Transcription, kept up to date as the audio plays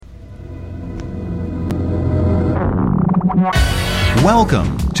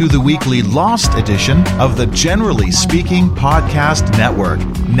Welcome to the weekly Lost edition of the Generally Speaking Podcast Network.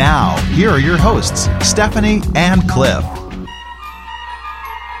 Now, here are your hosts, Stephanie and Cliff.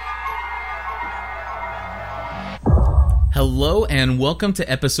 Hello and welcome to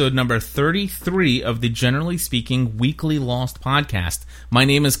episode number 33 of the Generally Speaking Weekly Lost Podcast. My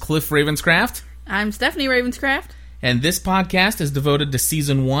name is Cliff Ravenscraft. I'm Stephanie Ravenscraft. And this podcast is devoted to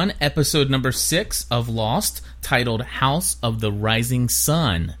Season 1, Episode number 6 of Lost, titled House of the Rising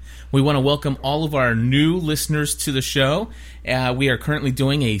Sun. We want to welcome all of our new listeners to the show. We are currently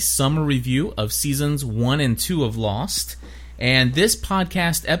doing a summer review of Seasons 1 and 2 of Lost. And this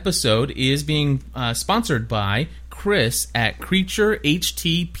podcast episode is being sponsored by Chris at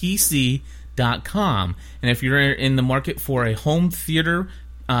CreatureHTPC.com. And if you're in the market for a home theater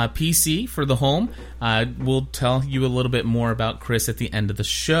PC for the home, we'll tell you a little bit more about Chris at the end of the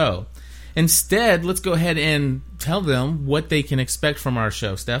show. Instead, let's go ahead and tell them what they can expect from our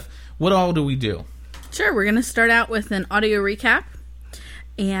show. Steph, what all do we do? Sure, we're going to start out with an audio recap.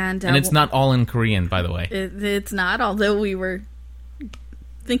 And it's not all in Korean, by the way. It's not, although we were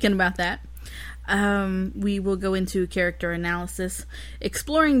thinking about that. We will go into character analysis,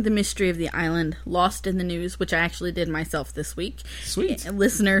 exploring the mystery of the island, Lost in the News, which I actually did myself this week. Sweet.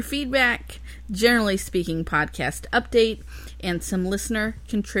 Listener feedback, Generally Speaking podcast update, and some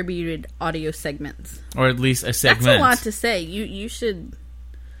listener-contributed audio segments. Or at least a segment. That's a lot to say. You should...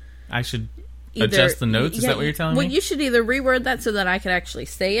 I should adjust the notes? Is that what you're telling me? Well, you should either reword that so that I could actually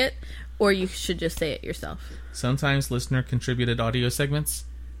say it, or you should just say it yourself. Sometimes listener-contributed audio segments.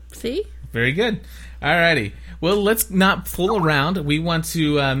 See? Very good. Alrighty. Well, let's not fool around. We want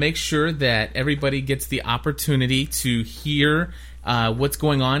to make sure that everybody gets the opportunity to hear what's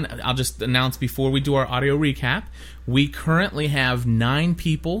going on. I'll just announce before we do our audio recap. We currently have 9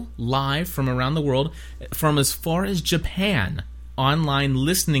 people live from around the world, from as far as Japan, online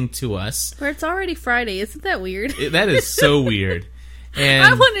listening to us. Where it's already Friday. Isn't that weird? That is so weird. And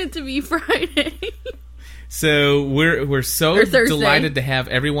I want it to be Friday. So we're so delighted to have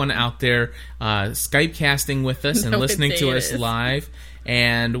everyone out there Skype casting with us and listening to us live.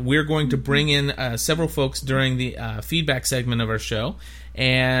 And we're going to bring in several folks during the feedback segment of our show.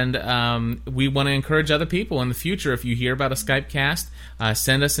 And we want to encourage other people in the future, if you hear about a Skype cast,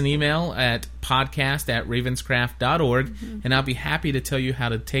 send us an email at podcast@ravenscraft.org, and I'll be happy to tell you how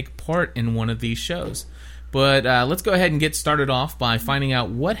to take part in one of these shows. But let's go ahead and get started off by finding out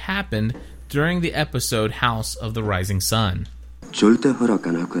what happened during the episode House of the Rising Sun. 절대 허락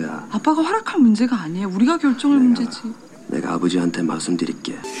안 할 거야. 아빠가 허락할 문제가 아니에요. 우리가 결정할 문제지. 내가 아버지한테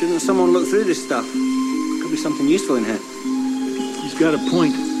말씀드릴게. Shouldn't someone look through this stuff? Could be something useful in here. He's got a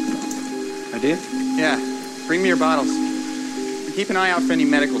point. Idea? Yeah. Bring me your bottles. And keep an eye out for any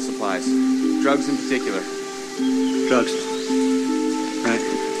medical supplies. Drugs in particular. Drugs. Right.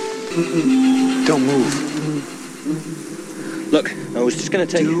 Don't move. Look, I was just gonna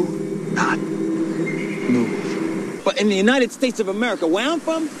take... Not move. But in the United States of America, where I'm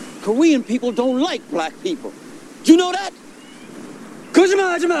from, Korean people don't like black people. Do you know that?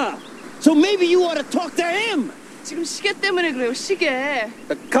 거짓말 하지 마! So maybe you ought to talk to him! 지금 시계 때문에 그래요, 시계.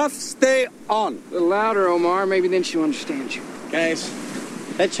 The cuffs stay on. A little louder, Omar. Maybe then she'll understand you. Guys,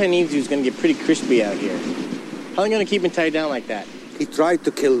 that Chinese dude's gonna get pretty crispy out here. How are you gonna keep him tied down like that? He tried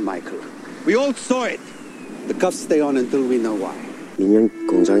to kill Michael. We all saw it. The cuffs stay on until we know why. 민영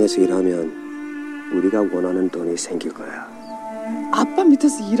공장에서 일하면 우리가 원하는 돈이 생길 거야. 아빠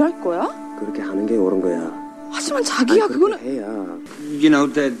밑에서 일할 거야? 그렇게 하는 게 옳은 거야. 하지만 자기야, 그거는... 해야. You know,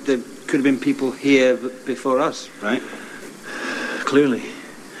 there could have been people here before us, right? Clearly.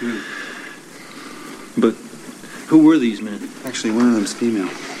 But who were these men? Actually, one of them's female.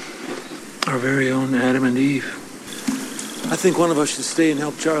 Our very own Adam and Eve. I think one of us should stay and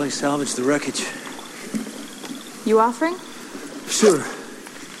help Charlie salvage the wreckage. You offering? Sure.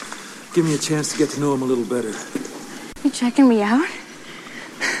 Give me a chance to get to know him a little better. You checking me out?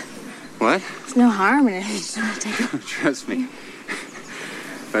 What? There's no harm in it. I just want to take it. Trust me.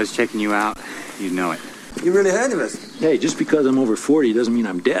 If I was checking you out, you'd know it. You really heard of us? Hey, just because I'm over 40 doesn't mean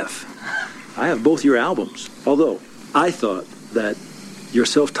I'm deaf. I have both your albums. Although, I thought that your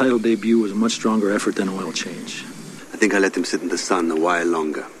self-titled debut was a much stronger effort than Oil Change. I think I'll let him sit in the sun a while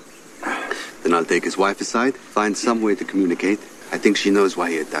longer. Then I'll take his wife aside, find some way to communicate. I think she knows why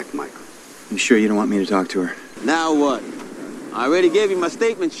he attacked Michael. You sure you don't want me to talk to her? Now what? I already gave you my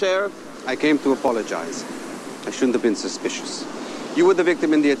statement, Sheriff. I came to apologize. I shouldn't have been suspicious. You were the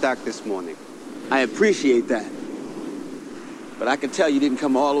victim in the attack this morning. I appreciate that. But I can tell you didn't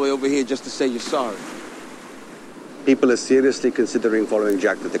come all the way over here just to say you're sorry. People are seriously considering following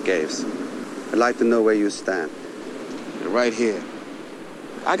Jack to the caves. I'd like to know where you stand. You're right here.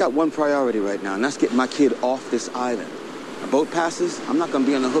 I got one priority right now, and that's getting my kid off this island. A boat passes, I'm not going to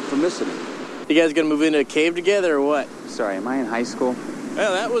be on the hook for missing it. You guys gonna move into a cave together or what? Sorry, am I in high school?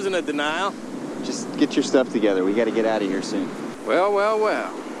 Well, that wasn't a denial. Just get your stuff together. We got to get out of here soon. Well, well,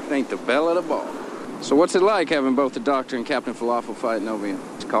 well. It ain't the belle of the ball. So what's it like having both the Doctor and Captain Falafel fighting over you?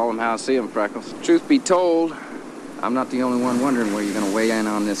 Just call them how I see them, Freckles. Truth be told, I'm not the only one wondering where you're going to weigh in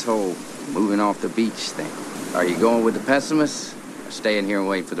on this whole moving off the beach thing. Are you going with the pessimists or staying here and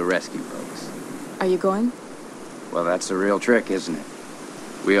waiting for the rescue folks? Are you going? Well, that's the real trick, isn't it?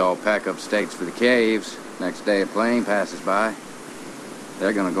 We all pack up stakes for the caves. Next day a plane passes by.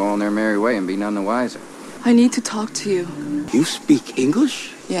 They're going to go on their merry way and be none the wiser. I need to talk to you. You speak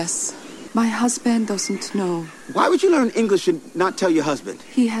English? Yes. My husband doesn't know. Why would you learn English and not tell your husband?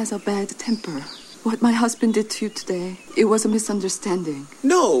 He has a bad temper. What my husband did to you today, it was a misunderstanding.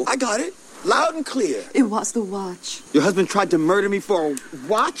 No, I got it. Loud and clear. It was the watch. Your husband tried to murder me for a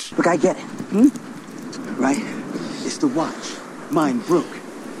watch? Look, I get it. Right? It's the watch. Mine broke.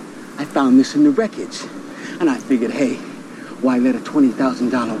 I found this in the wreckage. And I figured, hey, why let a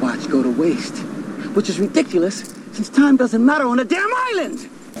 $20,000 watch go to waste? Which is ridiculous, since time doesn't matter on a damn island!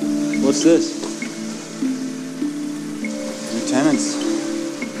 What's this? Lieutenants.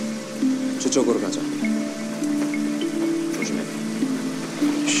 저쪽으로 가자. 조심해.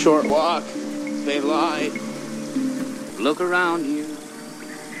 Short walk. They lied. Look around you.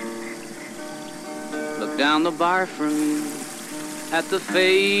 Look down the bar from you at the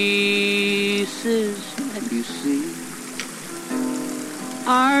faces that you see.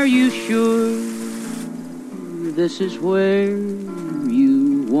 Are you sure this is where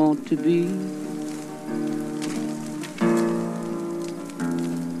you want to be?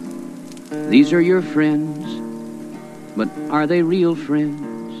 These are your friends, but are they real friends?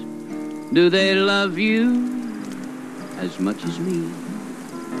 Do they love you as much as me?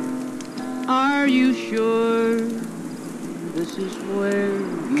 Are you sure this is where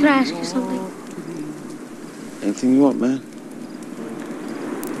you Can I ask you something? Anything you want, man.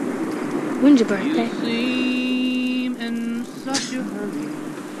 When's your birthday? You seem in such a hurry,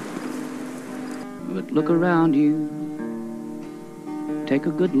 but look around you. Take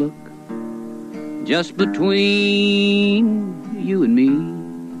a good look. Just between you and me.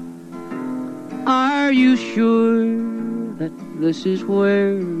 Are you sure that this is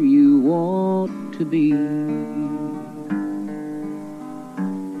where you want to be?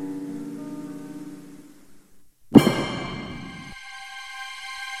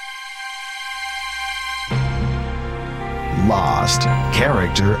 Lost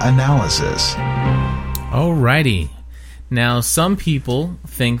Character Analysis. Alrighty. Now, some people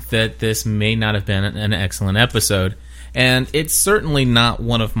think that this may not have been an excellent episode, and it's certainly not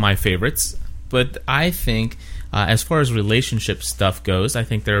one of my favorites, but I think, as far as relationship stuff goes, I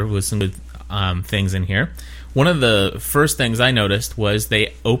think there was some good things in here. One of the first things I noticed was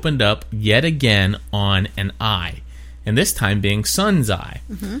they opened up yet again on an eye, and this time being Sun's eye.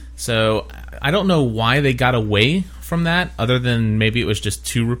 Mm-hmm. So I don't know why they got away from that, other than maybe it was just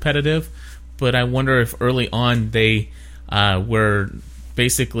too repetitive, but I wonder if early on they were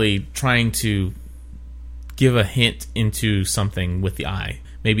basically trying to give a hint into something with the eye.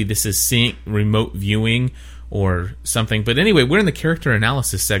 Maybe this is seeing remote viewing or something. But anyway, we're in the character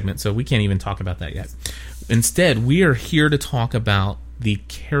analysis segment, so we can't even talk about that yet. Instead, we are here to talk about the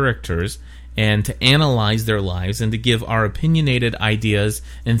characters and to analyze their lives and to give our opinionated ideas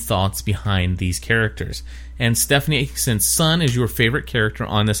and thoughts behind these characters. And Stephanie, since Sun is your favorite character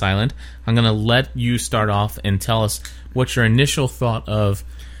on this island, I'm going to let you start off and tell us what's your initial thought of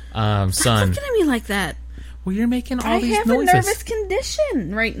Sun. Stop looking at me like that. Well, you're making all these noises. I have a nervous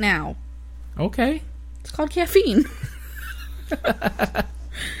condition right now. Okay. It's called caffeine.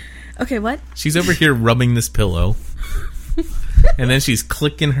 Okay, what? She's over here rubbing this pillow. And then she's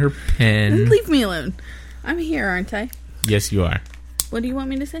clicking her pen. Leave me alone. I'm here, aren't I? Yes, you are. What do you want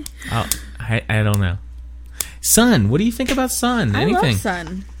me to say? Oh, I don't know. Sun, what do you think about Sun? Anything? I love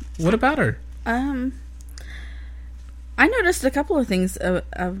Sun. What about her? I noticed a couple of things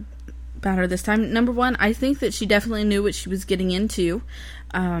about her this time. Number one, I think that she definitely knew what she was getting into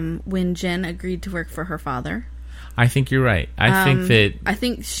when Jen agreed to work for her father. I think you're right. I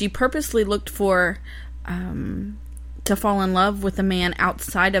think she purposely looked for to fall in love with a man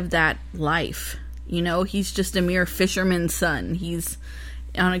outside of that life. You know, he's just a mere fisherman's son. He's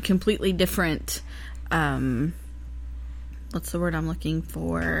on a completely different what's the word I'm looking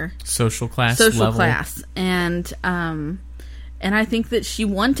for? Social class. And I think that she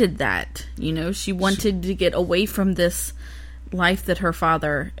wanted that. You know, she wanted to get away from this life that her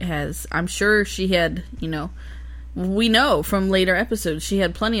father has. I'm sure she had, you know, we know from later episodes she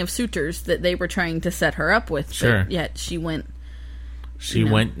had plenty of suitors that they were trying to set her up with. Sure. But yet she went. She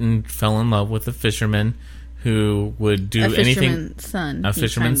went and fell in love with a fisherman who would do anything. A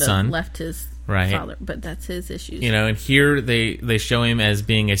fisherman's son. Left his right. father, but that's his issues. And here they show him as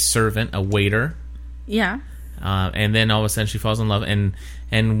being a servant, a waiter. Yeah. And then all of a sudden she falls in love,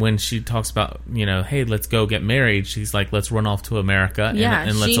 and when she talks about, hey, let's go get married, she's like, let's run off to America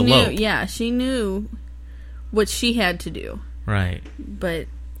and let's elope. She knew what she had to do. Right. But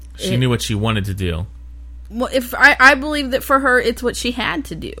she knew what she wanted to do. Well, if I believe that for her, it's what she had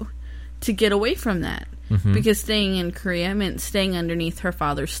to do to get away from that. Mm-hmm. Because staying in Korea meant staying underneath her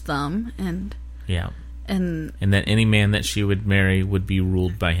father's thumb, and that any man that she would marry would be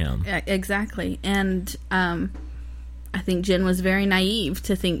ruled by him. Exactly. And I think Jin was very naive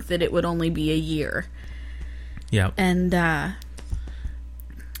to think that it would only be a year. Yeah. And I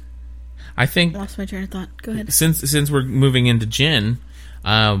think lost my train of thought. Go ahead. Since we're moving into Jin,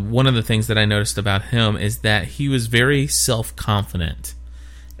 one of the things that I noticed about him is that he was very self-confident,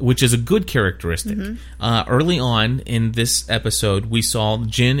 which is a good characteristic. Mm-hmm. Early on in this episode, we saw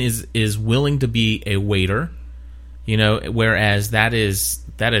Jin is willing to be a waiter, whereas that is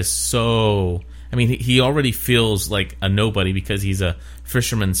so. I mean, he already feels like a nobody because he's a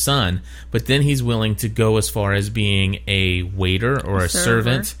fisherman's son, but then he's willing to go as far as being a waiter or a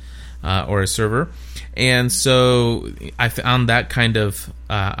servant or a server. And so I found that kind of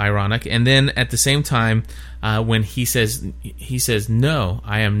ironic. And then at the same time, when he says, no,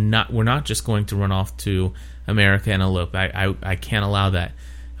 I am not. We're not just going to run off to America and elope. I can't allow that.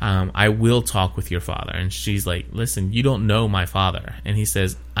 I will talk with your father. And she's like, listen, you don't know my father. And he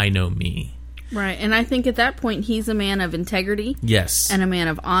says, I know me. Right, and I think at that point he's a man of integrity. Yes. And a man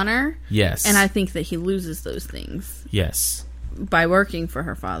of honor. Yes. And I think that he loses those things. Yes. By working for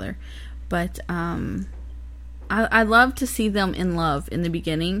her father. But I love to see them in love in the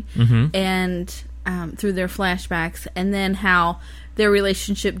beginning, mm-hmm. and through their flashbacks, and then how their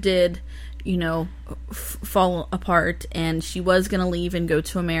relationship did, fall apart, and she was going to leave and go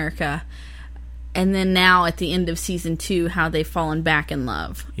to America. And then now at the end of season 2, how they've fallen back in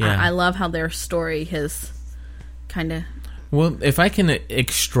love. Yeah. I love how their story has kind of... Well, if I can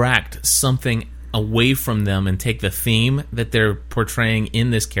extract something away from them and take the theme that they're portraying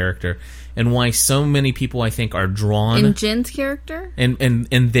in this character, and why so many people, I think, are drawn... In Jin's character? In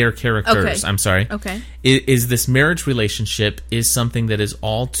their characters, okay. I'm sorry. Okay. Is this marriage relationship is something that is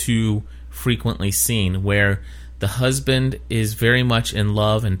all too frequently seen, where the husband is very much in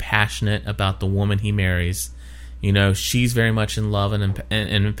love and passionate about the woman he marries. She's very much in love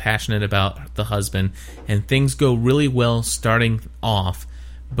and passionate about the husband, and things go really well starting off.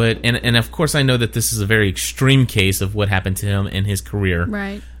 But and of course I know that this is a very extreme case of what happened to him in his career.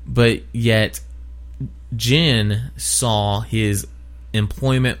 Right. But yet Jin saw his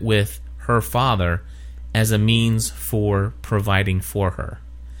employment with her father as a means for providing for her.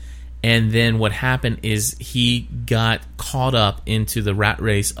 And then what happened is he got caught up into the rat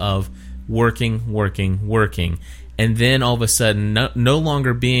race of working. And then all of a sudden, no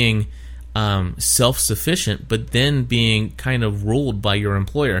longer being self-sufficient, but then being kind of ruled by your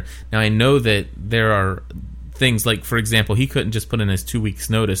employer. Now, I know that there are things like, for example, he couldn't just put in his 2 weeks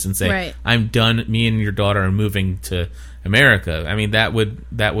notice and say, right. I'm done, me and your daughter are moving to America. I mean, that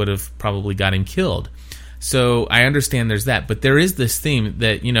would have probably got him killed. So I understand there's that, but there is this theme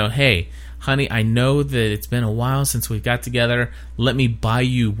that, hey, honey, I know that it's been a while since we got together. Let me buy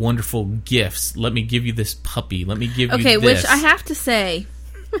you wonderful gifts. Let me give you this puppy. Let me give you this. Okay, which I have to say,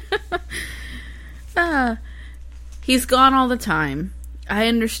 he's gone all the time. I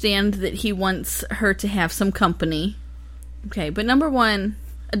understand that he wants her to have some company. Okay, but number one,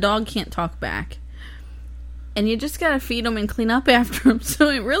 a dog can't talk back. And you just gotta feed him and clean up after him. So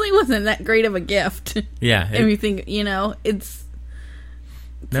it really wasn't that great of a gift. Yeah. Everything, it's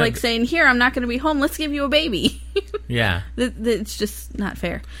like saying, here, I'm not going to be home. Let's give you a baby. Yeah. It's just not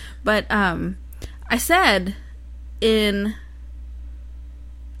fair. But I said in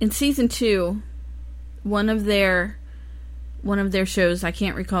season 2, one of their shows, I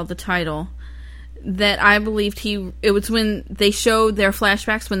can't recall the title, that I believed it was when they showed their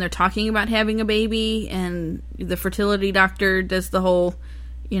flashbacks when they're talking about having a baby, and the fertility doctor does the whole,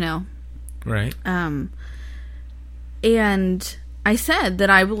 Right. And I said that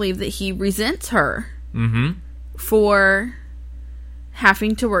I believe that he resents her mm-hmm. for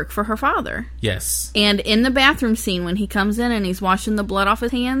having to work for her father. Yes. And in the bathroom scene when he comes in and he's washing the blood off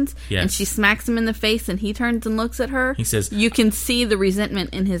his hands, yes. and she smacks him in the face and he turns and looks at her, he says, you can see the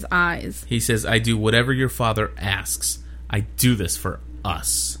resentment in his eyes. He says, I do whatever your father asks. I do this for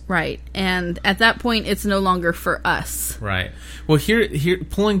us. Right. And at that point, it's no longer for us. Right. Well, here,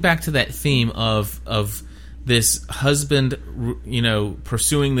 pulling back to that theme of this husband,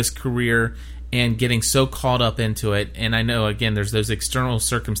 pursuing this career and getting so caught up into it. And I know, again, there's those external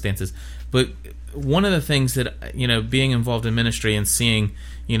circumstances, but one of the things that, being involved in ministry and seeing,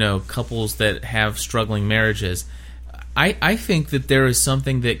 couples that have struggling marriages, I think that there is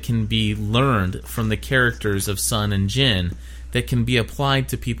something that can be learned from the characters of Sun and Jin that can be applied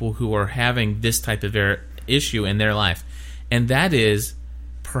to people who are having this type of issue in their life. And that is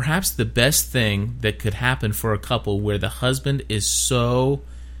perhaps the best thing that could happen for a couple where the husband is so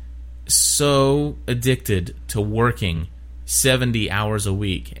addicted to working 70 hours a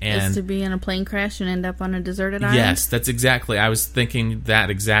week. And is to be in a plane crash and end up on a deserted island? Yes, that's exactly. I was thinking that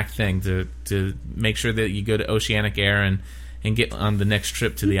exact thing, to make sure that you go to Oceanic Air and get on the next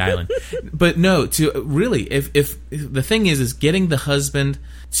trip to the island. But no, to really, if the thing is getting the husband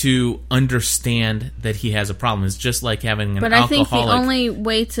to understand that he has a problem is just like having an alcoholic. But I think the only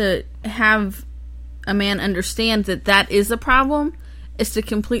way to have a man understand that is a problem is to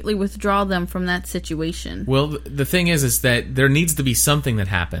completely withdraw them from that situation. Well, the thing is that there needs to be something that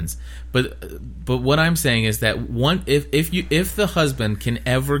happens. But what I'm saying is that if the husband can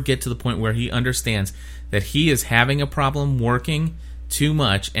ever get to the point where he understands that he is having a problem working too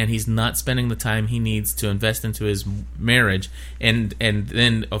much and he's not spending the time he needs to invest into his marriage, and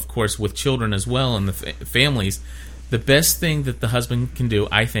then of course with children as well and the families, the best thing that the husband can do,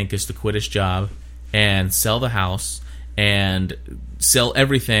 I think, is to quit his job and sell the house and sell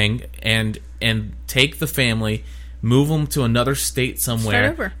everything and take the family, move them to another state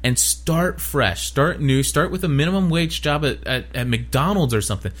somewhere, and start fresh, start new, start with a minimum wage job at McDonald's or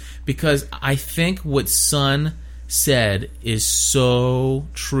something. Because I think what Sun said is so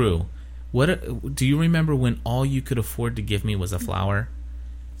true. Do you remember when all you could afford to give me was a flower?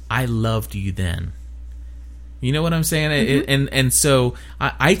 I loved you then. You know what I'm saying? Mm-hmm. And so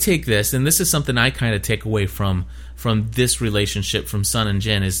I take this, and this is something I kind of take away from this relationship from Sun and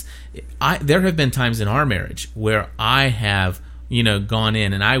Jin, is there have been times in our marriage where I have gone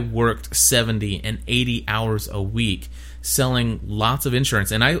in and I worked 70 and 80 hours a week selling lots of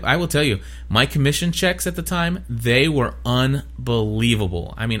insurance. And I will tell you, my commission checks at the time, they were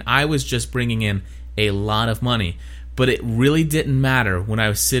unbelievable. I mean, I was just bringing in a lot of money, but it really didn't matter when I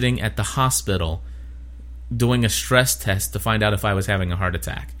was sitting at the hospital doing a stress test to find out if I was having a heart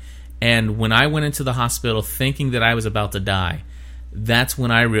attack. And when I went into the hospital thinking that I was about to die, that's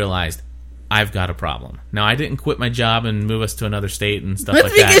when I realized I've got a problem. Now, I didn't quit my job and move us to another state and stuff like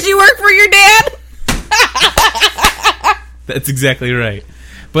that. That's because you work for your dad? That's exactly right.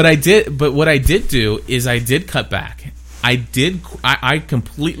 But what I did do is I did cut back. I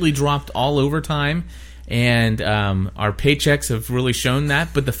completely dropped all overtime, and our paychecks have really shown that.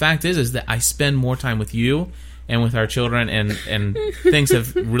 But the fact is that I spend more time with you and with our children, and things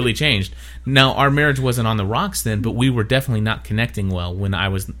have really changed. Now, our marriage wasn't on the rocks then, but we were definitely not connecting well when I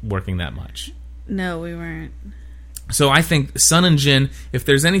was working that much. No, we weren't. So I think Sun and Jin, if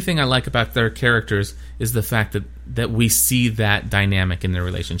there's anything I like about their characters, is the fact that we see that dynamic in their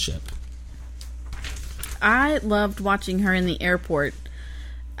relationship. I loved watching her in the airport,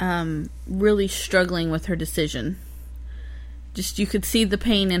 really struggling with her decision. Just, you could see the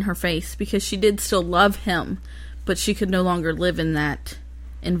pain in her face because she did still love him, but she could no longer live in that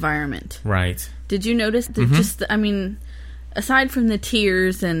environment. Right. Did you notice that? Mm-hmm. Aside from the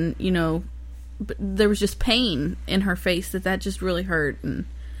tears and, but there was just pain in her face that just really hurt. And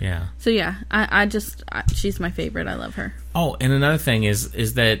yeah. So yeah, she's my favorite. I love her. Oh, and another thing is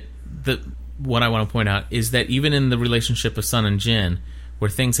that what I want to point out is that even in the relationship of Sun and Jin, where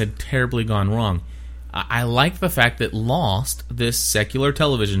things had terribly gone wrong, I like the fact that Lost, this secular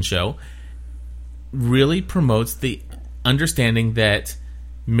television show, really promotes the understanding that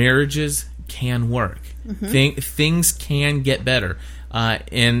marriages can work. Mm-hmm. Things can get better.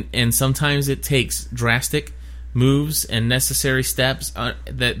 And sometimes it takes drastic moves and necessary steps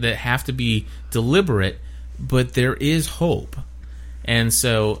that have to be deliberate, but there is hope. And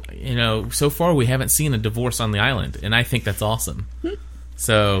so, so far we haven't seen a divorce on the island, and I think that's awesome.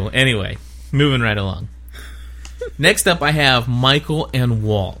 So, anyway, moving right along. Next up, I have Michael and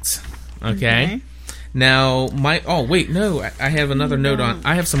Walt. Okay? Now, I have another note on...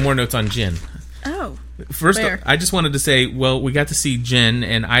 I have some more notes on Jin. Oh. First, I just wanted to say, we got to see Jin,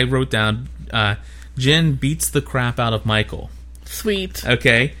 and I wrote down, Jin beats the crap out of Michael. Sweet.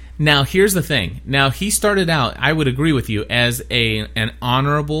 Okay? Now, here's the thing. Now, he started out, I would agree with you, as an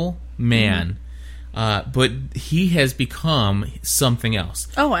honorable man. Mm-hmm. But he has become something else.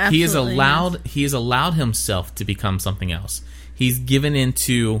 Oh, absolutely. He has allowed himself to become something else. He's given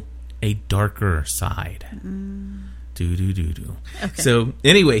into a darker side. Okay. So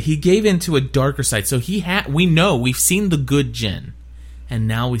anyway, he gave into a darker side. So we've seen the good Jin, and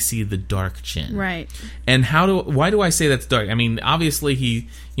now we see the dark Jin. Right. And why do I say that's dark? I mean, obviously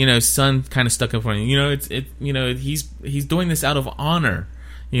Sun kind of stuck up for him. He's doing this out of honor,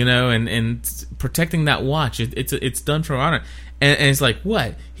 and protecting that watch. It's done for honor. And it's like,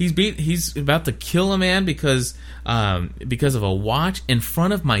 what? He's about to kill a man because of a watch in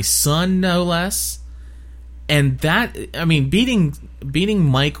front of my son, no less. And that, I mean, beating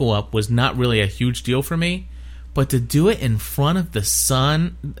Michael up was not really a huge deal for me, but to do it in front of the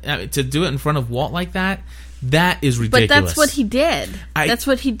son, to do it in front of Walt like that is ridiculous. But that's what he did. That's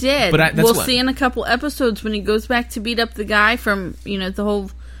what he did. But we'll see in a couple episodes when he goes back to beat up the guy from, the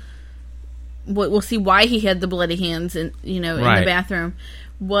whole... We'll see why he had the bloody hands in the bathroom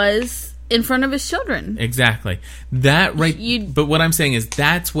was in front of his children. Exactly. But what I'm saying is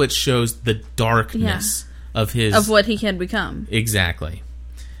that's what shows the darkness of what he had become. Exactly.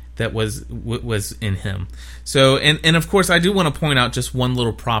 That was what was in him. So, and of course, I do want to point out just one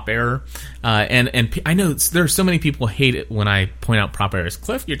little prop error. And I know there are so many people hate it when I point out prop errors.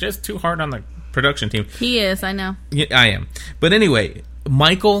 Cliff, you're just too hard on the production team. He is, I know. Yeah, I am. But anyway,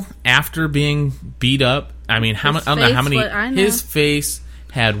 Michael, after being beat up, I mean, I don't know how many. His face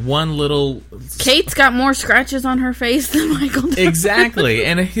had one little. Kate's got more scratches on her face than Michael does. Exactly,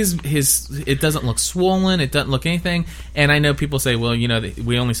 and his it doesn't look swollen. It doesn't look anything. And I know people say, well,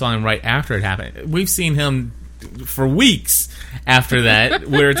 we only saw him right after it happened. We've seen him for weeks after that,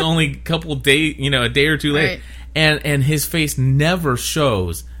 where it's only a couple days, a day or two later, right. and his face never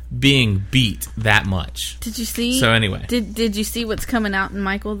shows being beat that much. Did you see? So anyway, did you see what's coming out in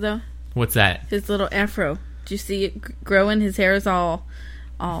Michael though? What's that? His little afro. Did you see it growing? His hair is all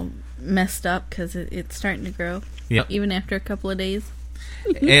messed up because it's starting to grow. Yep. Even after a couple of days.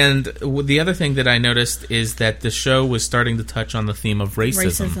 And the other thing that I noticed is that the show was starting to touch on the theme of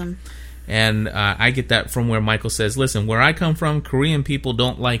racism. And I get that from where Michael says, "Listen, where I come from, Korean people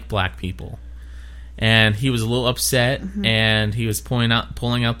don't like black people." And he was a little upset, and he was pulling out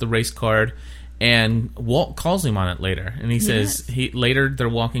the race card, and Walt calls him on it later, and he says later they're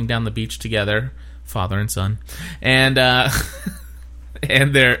walking down the beach together, father and son, and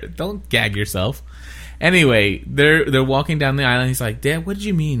and don't gag yourself. Anyway, they're walking down the island. He's like, "Dad, what did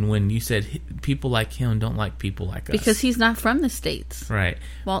you mean when you said people like him don't like people like us?" Because he's not from the States, right?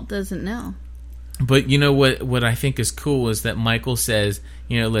 Walt doesn't know. But what I think is cool is that Michael says,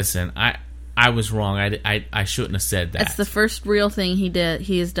 listen, I was wrong. I shouldn't have said that. That's the first real thing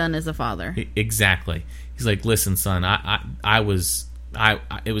he has done as a father. Exactly. He's like, listen, son, it was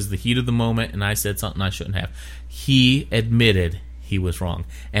the heat of the moment, and I said something I shouldn't have. He admitted he was wrong,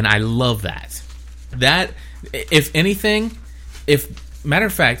 and I love that. That, if anything, matter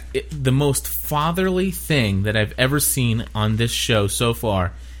of fact, the most fatherly thing that I've ever seen on this show so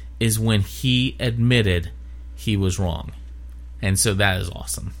far is when he admitted he was wrong, and so that is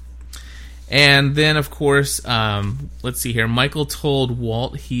awesome. And then, of course, let's see here. Michael told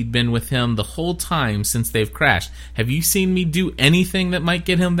Walt he'd been with him the whole time since they've crashed. Have you seen me do anything that might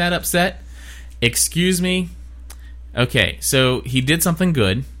get him that upset? Excuse me? Okay, so he did something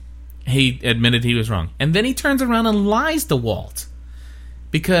good. He admitted he was wrong. And then he turns around and lies to Walt.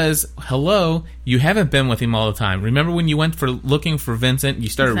 Because, hello, you haven't been with him all the time. Remember when you went looking for Vincent, you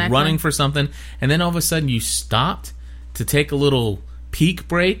started running for something, and then all of a sudden you stopped to take a little peek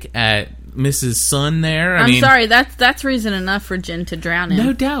break at Mrs. Sun there? I'm sorry, that's reason enough for Jin to drown him.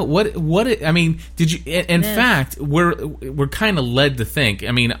 No doubt. Did you in fact, we're kind of led to think,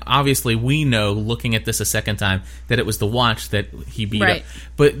 obviously we know looking at this a second time that it was the watch that he beat up.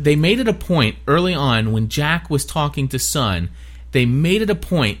 But they made it a point early on when Jack was talking to Sun, they made it a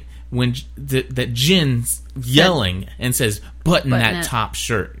point when that Jin's yelling and says, button that top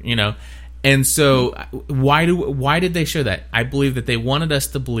shirt, And so, why did they show that? I believe that they wanted us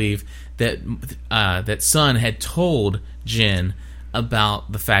to believe that Sun had told Jin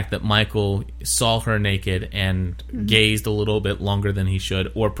about the fact that Michael saw her naked and gazed a little bit longer than he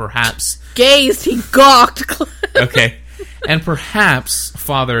should, or perhaps gazed. He gawked. Okay, and perhaps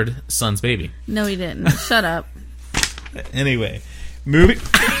fathered Sun's baby. No, he didn't. Shut up. Anyway, moving.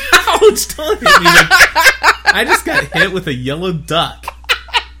 Ouch! Don't hit me. I just got hit with a yellow duck.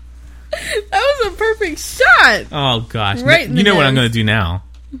 That was a perfect shot. Oh gosh! Right in the you know nose. what I'm going to do now?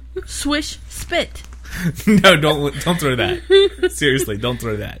 Swish, spit. No, don't throw that. Seriously, don't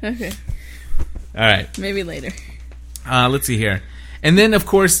throw that. Okay. All right. Maybe later. Let's see here, and then of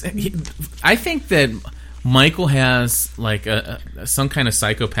course, I think that Michael has like some kind of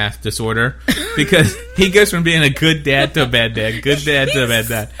psychopath disorder because he goes from being a good dad to a bad dad, good dad to a bad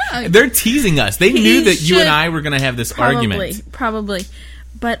dad. They're teasing us. They knew that you and I were going to have this argument. Probably.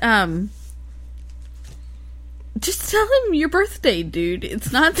 But just tell him your birthday, dude.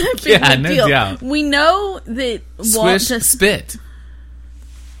 It's not that big of a deal. Doubt. We know that Walt spit.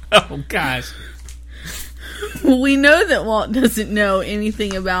 Oh gosh. We know that Walt doesn't know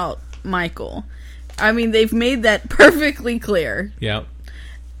anything about Michael. I mean, they've made that perfectly clear. Yep.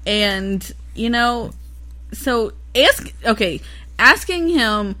 And, so asking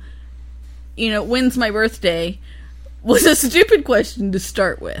him, when's my birthday was a stupid question to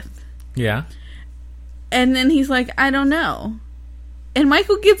start with. Yeah. And then he's like, I don't know. And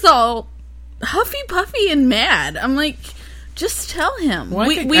Michael gets all huffy puffy and mad. I'm like, just tell him. Well,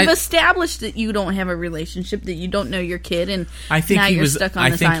 we've established that you don't have a relationship, that you don't know your kid, and now you're stuck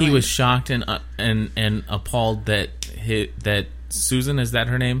on this island. I think he was shocked and appalled that Susan, is that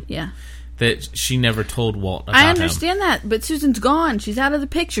her name? Yeah. That she never told Walt about I understand that, but Susan's gone. She's out of the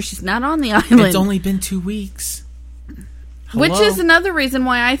picture. She's not on the island. It's only been 2 weeks. Hello? Which is another reason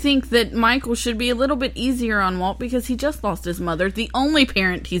why I think that Michael should be a little bit easier on Walt, because he just lost his mother, the only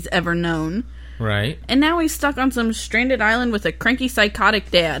parent he's ever known. Right. And now he's stuck on some stranded island with a cranky,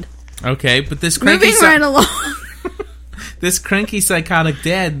 psychotic dad. Okay, but this cranky... Moving right along. This cranky, psychotic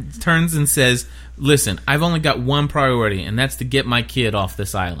dad turns and says, listen, I've only got one priority, and that's to get my kid off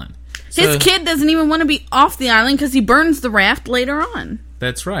this island. His kid doesn't even want to be off the island because he burns the raft later on.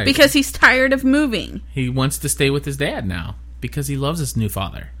 That's right. Because he's tired of moving. He wants to stay with his dad now because he loves his new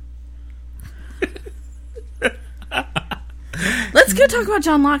father. Let's go talk about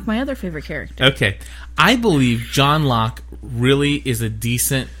John Locke, my other favorite character. Okay. I believe John Locke really is a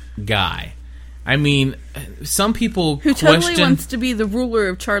decent guy. I mean, some people who totally wants to be the ruler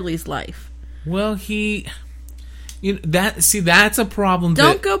of Charlie's life. Well, that's a problem.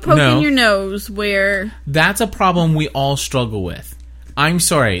 Don't go poking your nose where... That's a problem we all struggle with. I'm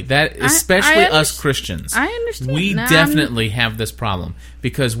sorry, that especially us Christians. I understand. We definitely have this problem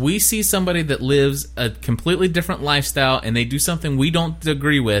because we see somebody that lives a completely different lifestyle and they do something we don't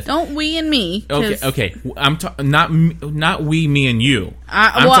agree with. Don't we and me? Okay. I'm not we, me, and you.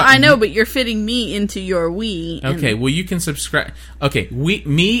 I know, but you're fitting me into your we. Okay, well you can subscribe. Okay,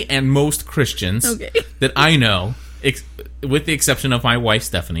 me, and most Christians that I know, with the exception of my wife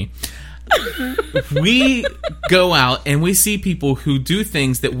Stephanie. We go out and we see people who do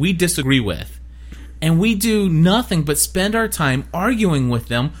things that we disagree with, and we do nothing but spend our time arguing with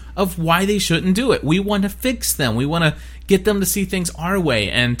them of why they shouldn't do it. We want to fix them. We want to get them to see things our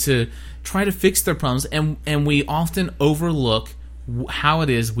way and to try to fix their problems, and we often overlook how it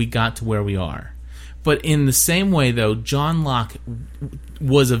is we got to where we are. But in the same way, though, John Locke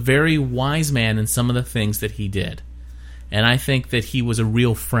was a very wise man in some of the things that he did, and I think that he was a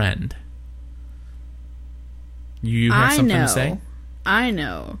real friend. You have something to say? I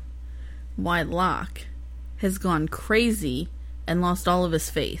know why Locke has gone crazy and lost all of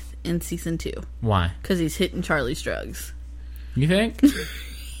his faith in season 2. Why? Because he's hitting Charlie's drugs. You think?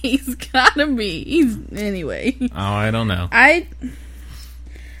 He's gotta be. Anyway. Oh, I don't know. I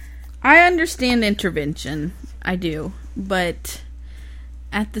understand intervention. I do. But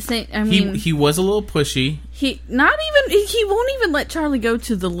at the same... I mean... He was a little pushy. He won't even let Charlie go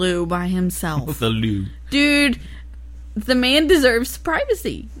to the loo by himself. The loo. Dude, the man deserves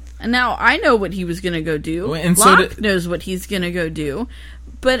privacy. And now I know what he was going to go do. And Locke knows what he's going to go do.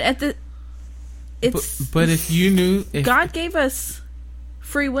 But But if you knew... God gave us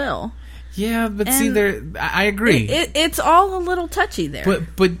free will. Yeah, but I agree. It's all a little touchy there.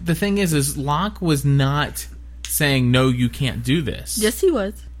 But the thing is Locke was not saying, no, you can't do this. Yes, he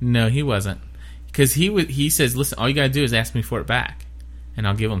was. No, he wasn't. Because he says, listen, all you got to do is ask me for it back, and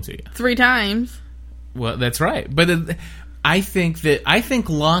I'll give them to you. 3 times. Well, that's right. But I think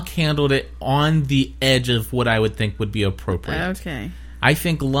Locke handled it on the edge of what I would think would be appropriate. Okay. I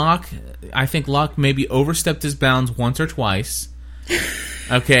think Locke maybe overstepped his bounds once or twice.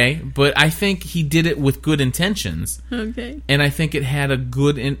 Okay, but I think he did it with good intentions. Okay. And I think it had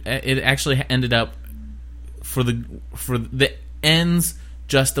it actually ended up for the ends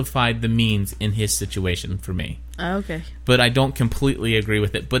justified the means in his situation for me. Okay. But I don't completely agree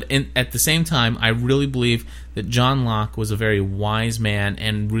with it. But at the same time, I really believe that John Locke was a very wise man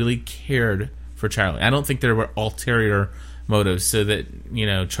and really cared for Charlie. I don't think there were ulterior motives so that,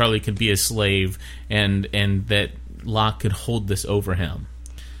 Charlie could be a slave and that Locke could hold this over him.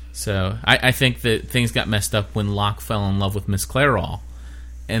 So I think that things got messed up when Locke fell in love with Miss Clairol.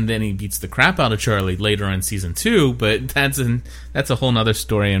 and then he beats the crap out of Charlie later in season 2. But that's a whole nother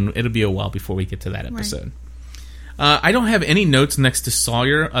story, and it'll be a while before we get to that episode. Right. I don't have any notes next to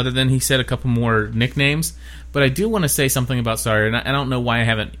Sawyer other than he said a couple more nicknames, but I do want to say something about Sawyer, and I don't know why I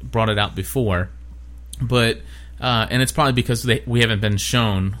haven't brought it out before, but and it's probably because we haven't been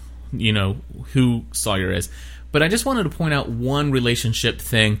shown, who Sawyer is. But I just wanted to point out one relationship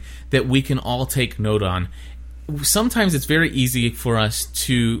thing that we can all take note on. Sometimes it's very easy for us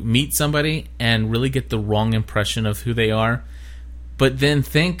to meet somebody and really get the wrong impression of who they are, but then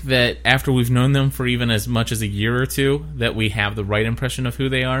think that after we've known them for even as much as a year or two, that we have the right impression of who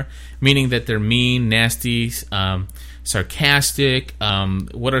they are, meaning that they're mean, nasty, sarcastic.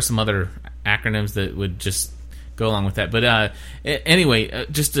 What are some other acronyms that would just go along with that? But anyway,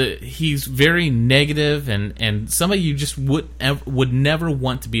 he's very negative, and somebody you just would never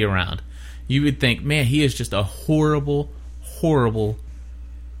want to be around. You would think, man, he is just a horrible, horrible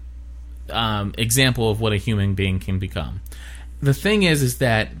example of what a human being can become. The thing is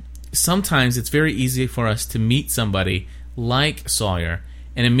that sometimes it's very easy for us to meet somebody like Sawyer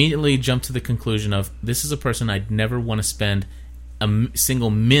and immediately jump to the conclusion of, this is a person I'd never want to spend a single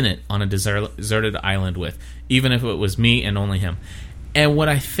minute on a deserted island with, even if it was me and only him. And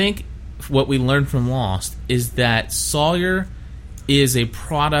what we learned from Lost is that Sawyer is a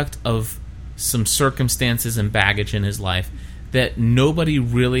product of some circumstances and baggage in his life that nobody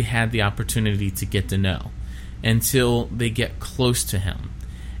really had the opportunity to get to know until they get close to him.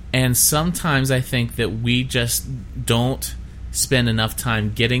 And sometimes I think that we just don't spend enough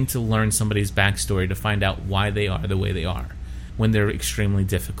time getting to learn somebody's backstory to find out why they are the way they are when they're extremely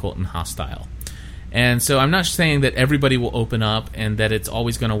difficult and hostile. And so I'm not saying that everybody will open up and that it's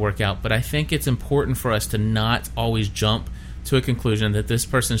always going to work out, but I think it's important for us to not always jump to a conclusion that this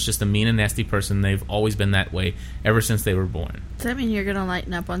person's just a mean and nasty person. They've always been that way ever since they were born. Does that mean you're going to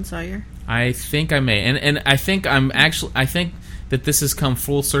lighten up on Sawyer? I think I may. And I think I think that this has come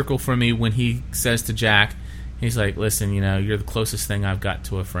full circle for me when he says to Jack, he's like, listen, you're the closest thing I've got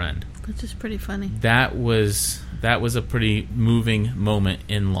to a friend. Which is pretty funny. That was a pretty moving moment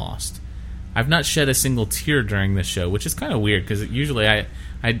in Lost. I've not shed a single tear during this show, which is kind of weird because usually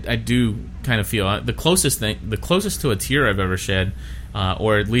I do kind of feel the closest to a tear I've ever shed,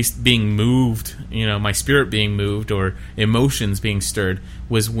 or at least being moved, my spirit being moved or emotions being stirred,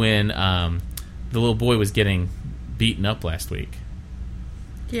 was when the little boy was getting beaten up last week.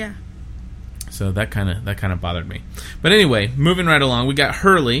 Yeah. So that kind of bothered me. But anyway, moving right along, we got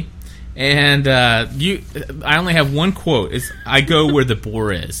Hurley, and I only have one quote. It's, "I go where the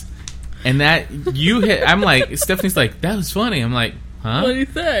boar is." And that I'm like, Stephanie's like, that was funny. I'm like, huh? What did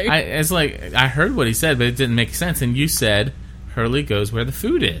he say? It's like, I heard what he said, but it didn't make sense. And you said, Hurley goes where the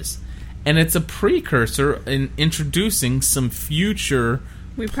food is. And it's a precursor in introducing some future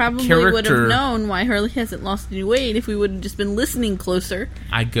We probably character. Would have known why Hurley hasn't lost any weight if we would have just been listening closer.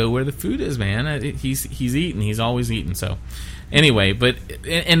 I go where the food is, man. He's eating. He's always eating. So anyway, but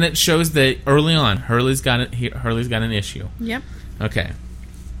and it shows that early on, Hurley's got an issue. Yep. Okay.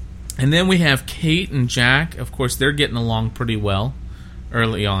 And then we have Kate and Jack. Of course, they're getting along pretty well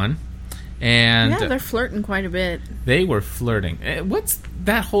early on. And yeah, they're flirting quite a bit. They were flirting. What's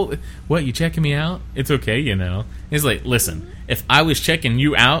that whole... What, you checking me out? It's okay, It's like, listen, if I was checking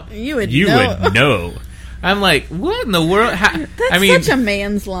you out, you would know. I'm like, what in the world? That's such a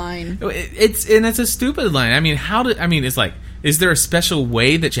man's line. It's a stupid line. It's like, is there a special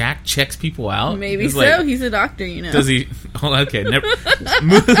way that Jack checks people out? Maybe it's so. Like, he's a doctor, Does he? Oh, okay.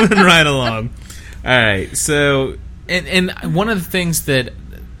 Moving right along. All right. So, and one of the things that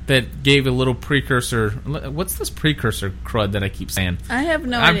gave a little precursor. What's this precursor crud that I keep saying? I have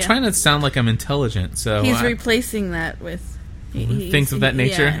no idea. I'm trying to sound like I'm intelligent. So he's replacing that with things of that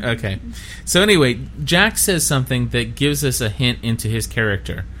nature. Yeah. Okay. So anyway, Jack says something that gives us a hint into his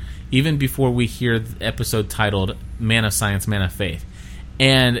character, even before we hear the episode titled "Man of Science, Man of Faith."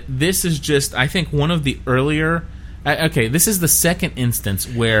 And this is just, I think, one of the earlier... Okay, this is the second instance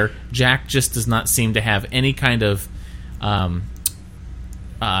where Jack just does not seem to have any kind of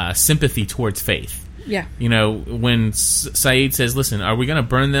sympathy towards faith. Yeah. When Saeed says, listen, are we going to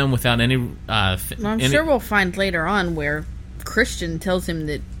burn them without any... I'm sure we'll find later on where Christian tells him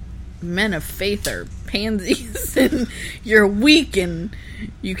that men of faith are pansies and you're weak and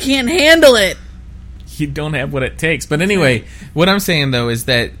you can't handle it. You don't have what it takes. But anyway, what I'm saying though is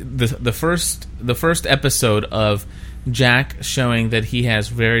that the first episode of Jack showing that he has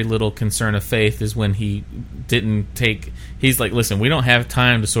very little concern of faith is when he didn't take... He's like, listen, we don't have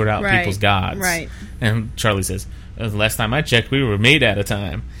time to sort out people's gods. Right. And Charlie says, the last time I checked, we were made out of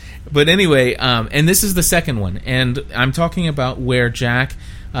time. But anyway, and this is the second one. And I'm talking about where Jack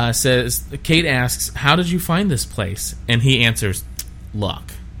says, Kate asks, "How did you find this place?" And he answers,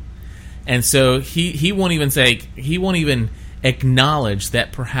 "Luck." And so he won't even acknowledge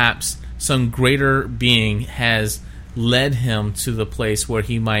that perhaps some greater being has led him to the place where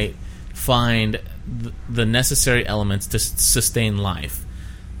he might find the necessary elements to sustain life.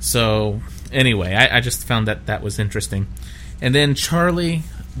 So anyway, I just found that was interesting. And then Charlie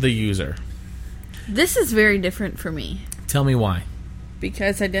the user. This is very different for me. Tell me why.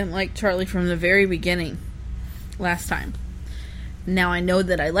 Because I didn't like Charlie from the very beginning last time. Now I know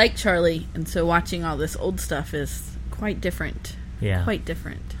that I like Charlie, and so watching all this old stuff is quite different. Yeah. Quite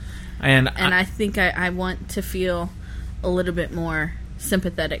different. And I think I want to feel a little bit more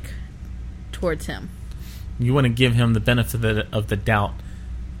sympathetic towards him. You want to give him the benefit of the doubt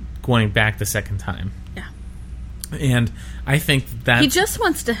going back the second time. Yeah. And I think that he just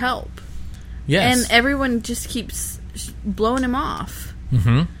wants to help. Yes. And everyone just keeps blowing him off.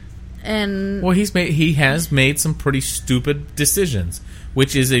 Mm-hmm. And well, he has made some pretty stupid decisions,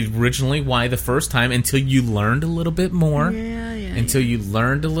 which is originally why the first time, until you learned a little bit more, you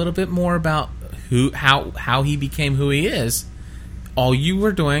learned a little bit more about how he became who he is, all you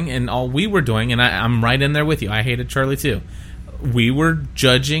were doing and all we were doing, and I'm right in there with you. I hated Charlie too. We were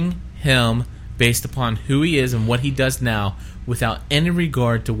judging him based upon who he is and what he does now, without any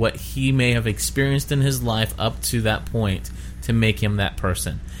regard to what he may have experienced in his life up to that point to make him that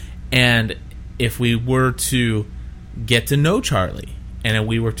person. And if we were to get to know Charlie, and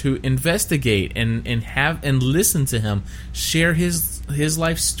we were to investigate and listen to him share his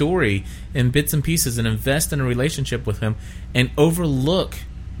life story in bits and pieces, and invest in a relationship with him, and overlook,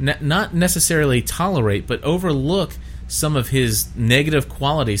 not necessarily tolerate, but overlook some of his negative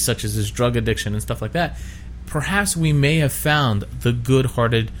qualities, such as his drug addiction and stuff like that, perhaps we may have found the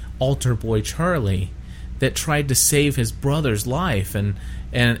good-hearted altar boy Charlie that tried to save his brother's life and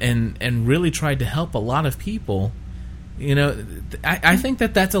really tried to help a lot of people. You know, I think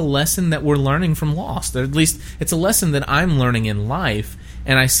that's a lesson that we're learning from Lost. Or at least it's a lesson that I'm learning in life,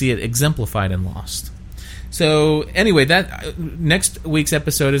 and I see it exemplified in Lost. So anyway, that next week's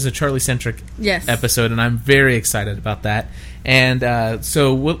episode is a Charlie-centric episode, and I'm very excited about that. And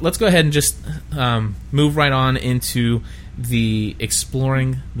so let's go ahead and just move right on into the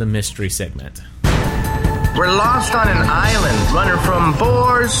Exploring the Mystery segment. We're lost on an island, running from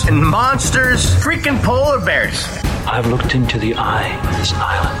boars and monsters, freaking polar bears. I've looked into the eye of this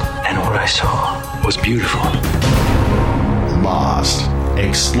island, and what I saw was beautiful. Lost.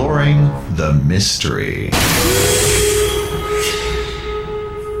 Exploring the mystery.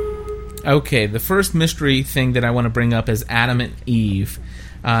 Okay, the first mystery thing that I want to bring up is Adam and Eve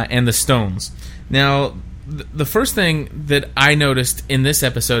and the stones. Now, the first thing that I noticed in this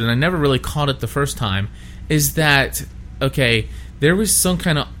episode, and I never really caught it the first time, is that, okay, there was some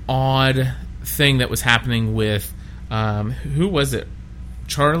kind of odd thing that was happening with, who was it?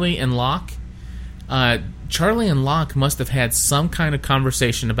 Charlie and Locke? Charlie and Locke must have had some kind of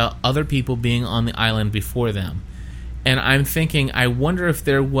conversation about other people being on the island before them. And I'm thinking, I wonder if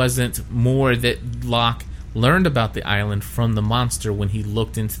there wasn't more that Locke learned about the island from the monster when he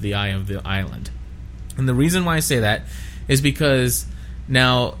looked into the eye of the island. And the reason why I say that is because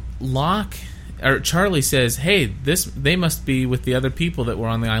now Charlie says, hey, they must be with the other people that were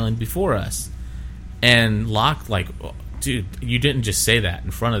on the island before us. And Locke, like, oh, dude, you didn't just say that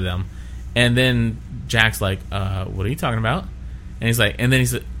in front of them. And then Jack's like, what are you talking about? And he's like, and then he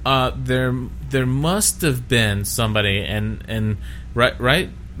said, there must have been somebody, and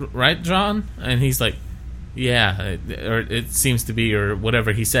right, John? And he's like, yeah, or it seems to be, or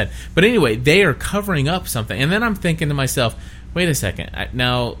whatever he said. But anyway, they are covering up something. And then I'm thinking to myself, wait a second.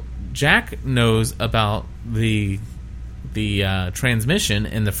 Now, Jack knows about the transmission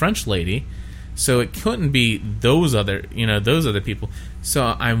and the French lady, so it couldn't be those other people.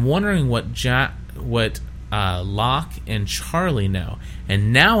 So I'm wondering what Locke and Charlie know.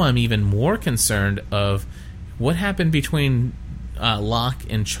 And now I'm even more concerned of what happened between Locke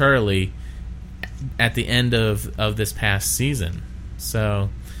and Charlie at the end of this past season. So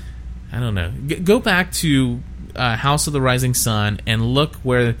I don't know. Go back to House of the Rising Sun and look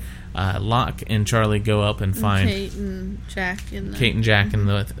where Locke and Charlie go up and find Kate and Jack in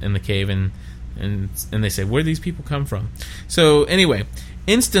the cave, and they say, where do these people come from? So anyway,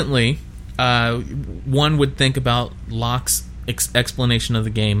 instantly one would think about Locke's explanation of the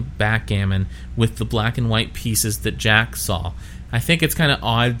game, backgammon, with the black and white pieces that Jack saw. I think it's kind of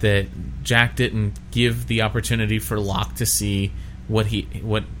odd that Jack didn't give the opportunity for Locke to see what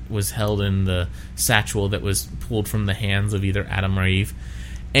was held in the satchel that was pulled from the hands of either Adam or Eve.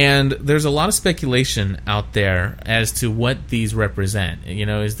 And there's a lot of speculation out there as to what these represent.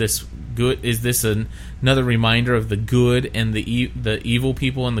 Is this good? Is this another reminder of the good and the evil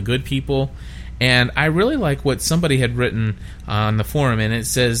people and the good people? And I really like what somebody had written on the forum, and it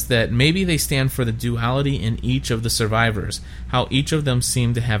says that maybe they stand for the duality in each of the survivors, how each of them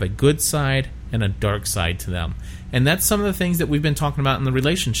seem to have a good side and a dark side to them. And that's some of the things that we've been talking about in the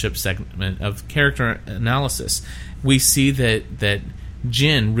relationship segment of character analysis. We see that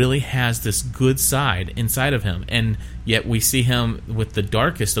Jin really has this good side inside of him, and yet we see him with the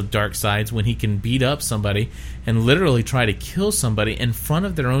darkest of dark sides when he can beat up somebody and literally try to kill somebody in front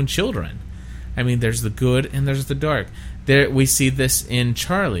of their own children. I mean, there's the good and there's the dark. There we see this in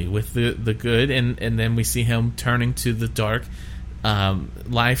Charlie with the good, and then we see him turning to the dark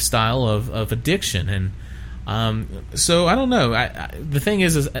lifestyle of addiction. And so I don't know. The thing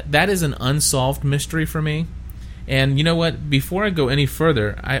is that is an unsolved mystery for me. And you know what? Before I go any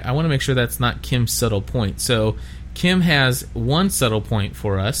further, I want to make sure that's not Kim's subtle point. So Kim has one subtle point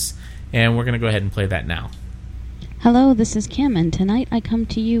for us, and we're going to go ahead and play that now. Hello, this is Kim, and tonight I come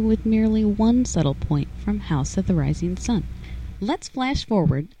to you with merely one subtle point from House of the Rising Sun. Let's flash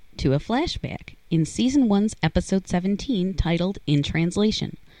forward to a flashback in Season 1's Episode 17, titled In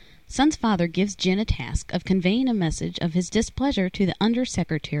Translation. Sun's father gives Jin a task of conveying a message of his displeasure to the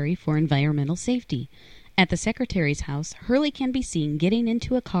Undersecretary for Environmental Safety. At the Secretary's house, Hurley can be seen getting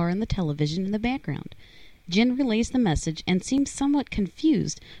into a car on the television in the background. Jin relays the message and seems somewhat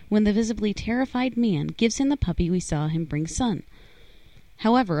confused when the visibly terrified man gives him the puppy we saw him bring Sun.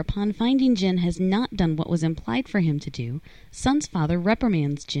 However, upon finding Jin has not done what was implied for him to do, Sun's father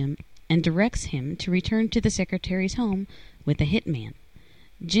reprimands Jin and directs him to return to the Secretary's home with a hitman.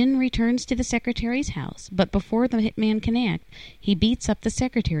 Jin returns to the Secretary's house, but before the hitman can act, he beats up the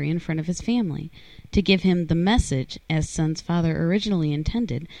Secretary in front of his family to give him the message as Sun's father originally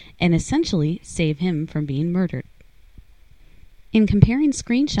intended and essentially save him from being murdered. In comparing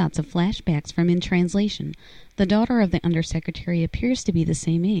screenshots of flashbacks from In Translation, the daughter of the Undersecretary appears to be the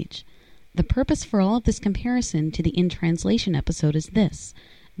same age. The purpose for all of this comparison to the In Translation episode is this.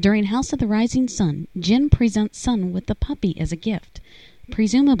 During House of the Rising Sun, Jin presents Sun with the puppy as a gift.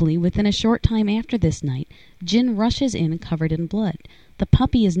 Presumably, within a short time after this night, Jin rushes in covered in blood. The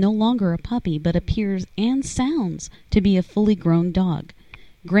puppy is no longer a puppy, but appears and sounds to be a fully grown dog.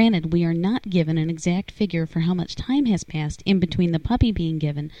 Granted, we are not given an exact figure for how much time has passed in between the puppy being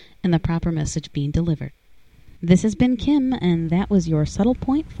given and the proper message being delivered. This has been Kim, and that was your subtle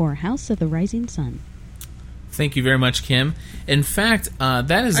point for House of the Rising Sun. Thank you very much, Kim. In fact,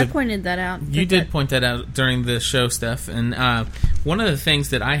 that is I pointed that out. You did point that out during the show, Steph. And one of the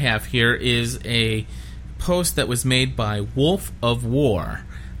things that I have here is a post that was made by Wolf of War,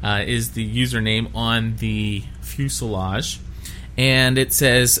 is the username on the fuselage. And it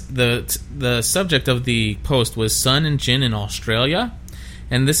says the subject of the post was Sun and Jin in Australia.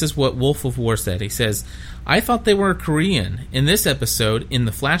 And this is what Wolf of War said. He says, I thought they were Korean. In this episode, in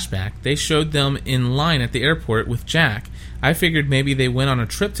the flashback, they showed them in line at the airport with Jack. I figured maybe they went on a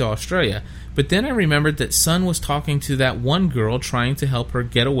trip to Australia. But then I remembered that Sun was talking to that one girl trying to help her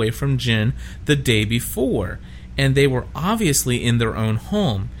get away from Jin the day before. And they were obviously in their own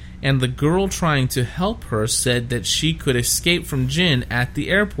home. And the girl trying to help her said that she could escape from Jin at the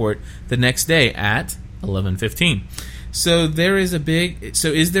airport the next day at 11:15. So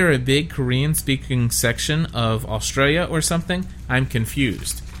is there a big Korean-speaking section of Australia or something? I'm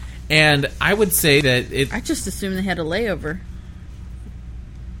confused. And I would say that I just assumed they had a layover.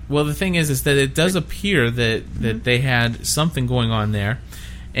 Well, the thing is that it does appear that they had something going on there,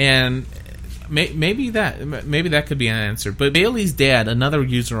 and maybe that could be an answer. But Bailey's dad, another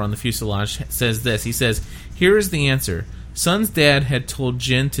user on the fuselage, says this. He says, "Here is the answer. Sun's dad had told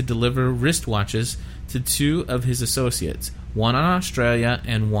Jin to deliver wristwatches to two of his associates, one in Australia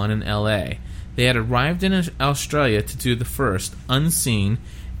and one in L.A. They had arrived in Australia to do the first, unseen,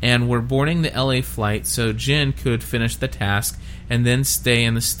 and were boarding the L.A. flight so Jin could finish the task and then stay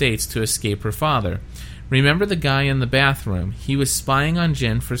in the States to escape her father. Remember the guy in the bathroom? He was spying on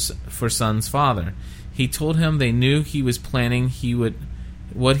Jin for Sun's father. He told him they knew he was planning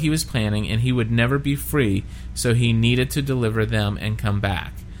what he was planning and he would never be free, so he needed to deliver them and come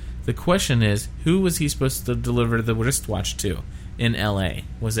back. The question is, who was he supposed to deliver the wristwatch to in L.A.?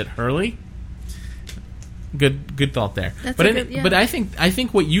 Was it Hurley?" Good thought there. But I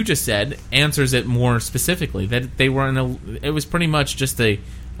think what you just said answers it more specifically. That they were it was pretty much just a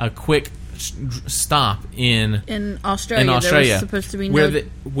quick stop in Australia. There was supposed to be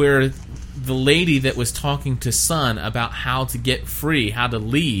where the lady that was talking to Sun about how to get free, how to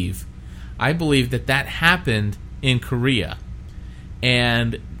leave. I believe that happened in Korea.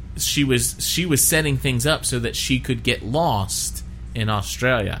 and she was setting things up so that she could get lost in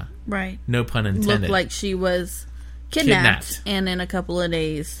Australia. Right. No pun intended. Looked like she was kidnapped. And in a couple of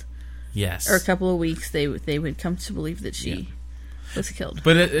days, yes, or a couple of weeks, they would come to believe that she was killed.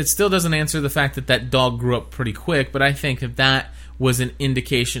 But it still doesn't answer the fact that dog grew up pretty quick. But I think that was an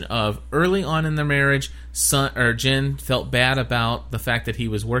indication of early on in their marriage, Jen felt bad about the fact that he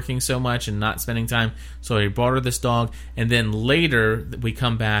was working so much and not spending time, so he brought her this dog. And then later, we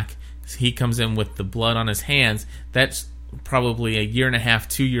come back, he comes in with the blood on his hands. That's probably a year and a half,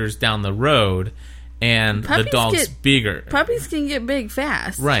 2 years down the road, and the dog's bigger. Puppies can get big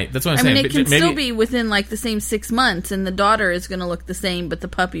fast. Right, that's what I'm saying. I mean, it can still be within like the same 6 months, and the daughter is going to look the same, but the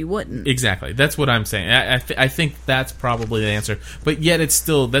puppy wouldn't. Exactly, that's what I'm saying. I think that's probably the answer. But yet,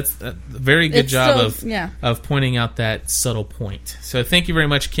 that's a very good job of pointing out that subtle point. So thank you very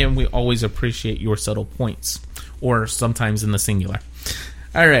much, Kim. We always appreciate your subtle points, or sometimes in the singular.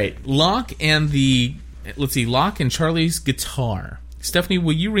 All right, Locke and Charlie's guitar. Stephanie,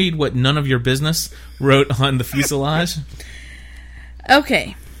 will you read what None of Your Business wrote on the fuselage?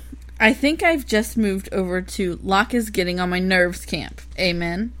 Okay. I think I've just moved over to Locke is getting on my nerves camp.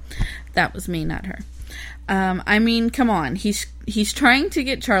 Amen. That was me, not her. I mean, come on. He's trying to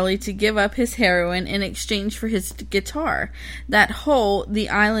get Charlie to give up his heroin in exchange for his guitar. That whole, the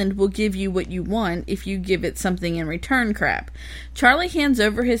island will give you what you want if you give it something in return crap. Charlie hands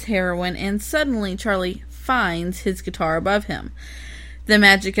over his heroin, and suddenly Charlie finds his guitar above him. The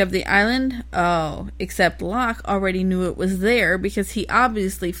magic of the island? Oh, except Locke already knew it was there because he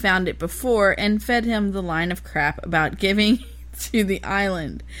obviously found it before and fed him the line of crap about giving to the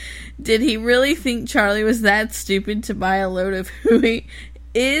island. Did he really think Charlie was that stupid to buy a load of hooey?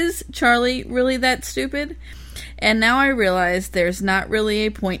 Is Charlie really that stupid? And now I realize there's not really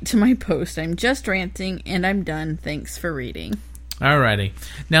a point to my post. I'm just ranting, and I'm done. Thanks for reading. Alrighty.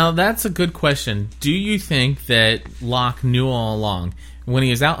 Now, that's a good question. Do you think that Locke knew all along? When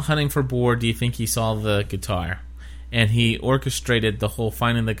he was out hunting for boar, do you think he saw the guitar? And he orchestrated the whole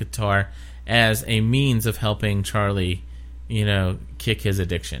finding the guitar as a means of helping Charlie, kick his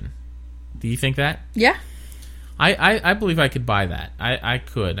addiction. Do you think that? Yeah. I believe I could buy that. I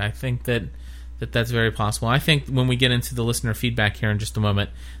could. I think that's very possible. I think when we get into the listener feedback here in just a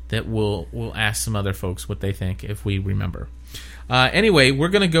moment, that we'll ask some other folks what they think if we remember. Anyway, we're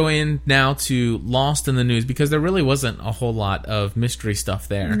going to go in now to Lost in the News because there really wasn't a whole lot of mystery stuff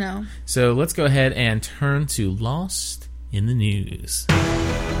there. No. So let's go ahead and turn to Lost in the News.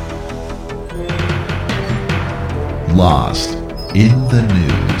 Lost in the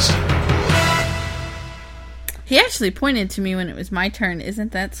News. He actually pointed to me when it was my turn.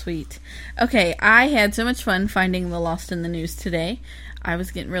 Isn't that sweet? Okay, I had so much fun finding the Lost in the News today. I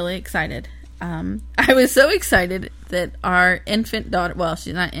was getting really excited. I was so excited that our infant daughter, well,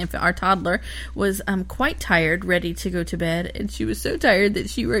 she's not infant, our toddler, was quite tired, ready to go to bed, and she was so tired that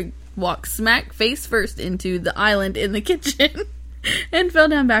she walked smack face first into the island in the kitchen and fell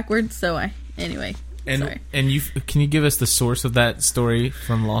down backwards. So anyway, sorry. And can you give us the source of that story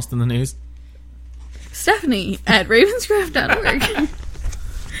from Lost in the News? Stephanie at ravenscraft.org.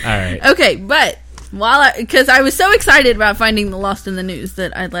 All right. Okay, but because I was so excited about finding the Lost in the News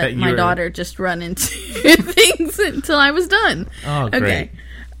that I let my daughter just run into things until I was done. Oh, great.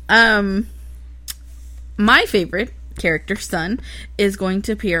 Okay. My favorite character, Son, is going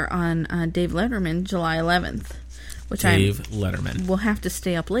to appear on Dave Letterman July 11th. Letterman. Will have to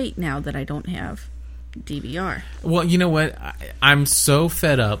stay up late now that I don't have DVR. Well, you know what? I'm so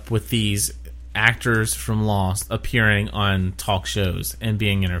fed up with these actors from Lost appearing on talk shows and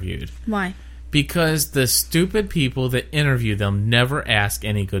being interviewed. Why? Because the stupid people that interview them never ask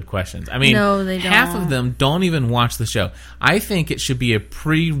any good questions. I mean, no, they don't. Half of them don't even watch the show. I think it should be a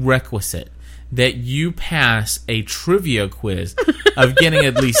prerequisite that you pass a trivia quiz of getting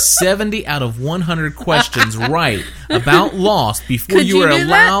at least 70 out of 100 questions right about Lost before you are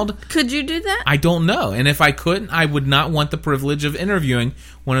allowed. Could you do that? I don't know. And if I couldn't, I would not want the privilege of interviewing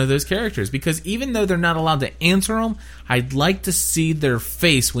one of those characters. Because even though they're not allowed to answer them, I'd like to see their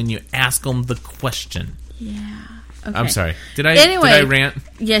face when you ask them the question. Yeah. Okay. I'm sorry. Did I rant?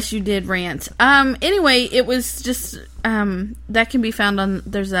 Yes, you did rant. Anyway, it was just that can be found on.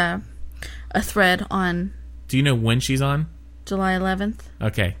 There's a thread on. Do you know when she's on? July 11th.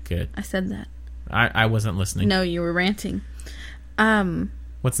 Okay, good. I said that. I wasn't listening. No, you were ranting.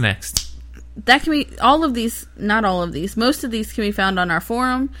 What's next? That can be all of these. Not all of these. Most of these can be found on our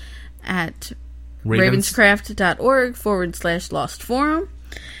forum at ravenscraft.org/Lost Forum.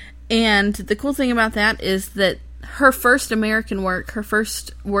 And the cool thing about that is that her first American work, her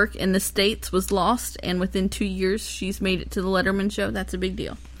first work in the States was Lost, and within 2 years she's made it to the Letterman show. That's a big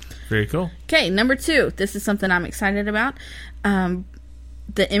deal. Very cool. Okay, number 2. This is something I'm excited about.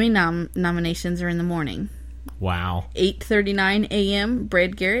 The Emmy nominations are in the morning. Wow. 8:39 a.m.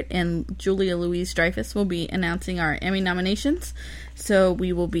 Brad Garrett and Julia Louis-Dreyfus will be announcing our Emmy nominations. So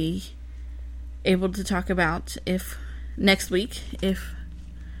we will be able to talk about next week if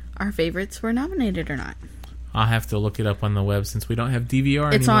our favorites were nominated or not. I'll have to look it up on the web since we don't have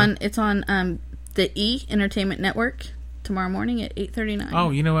DVR anymore. It's on the E! Entertainment Network tomorrow morning at 8:39.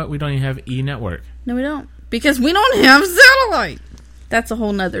 Oh, you know what? We don't even have E! Network. No, we don't. Because we don't have satellite. That's a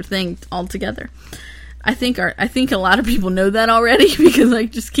whole nother thing altogether. I think a lot of people know that already because I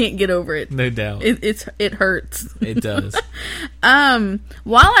just can't get over it. No doubt. It hurts. It does. While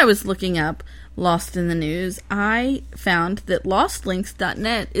I was looking up Lost in the News, I found that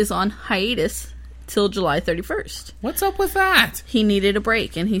lostlinks.net is on hiatus till July 31st. What's up with that? He needed a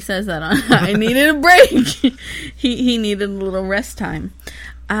break, and he says that I needed a break. he needed a little rest time.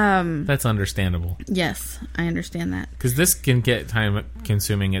 That's understandable. Yes, I understand that. Because this can get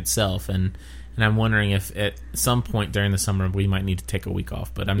time-consuming itself, and I'm wondering if at some point during the summer we might need to take a week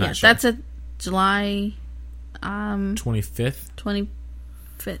off, but I'm not sure. That's a July 25th?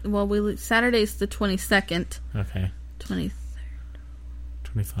 25th. Well, Saturday's the 22nd. Okay. 23rd.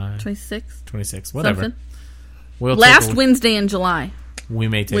 25. 26th. 26th. Whatever. Something. We'll Last Wednesday in July. We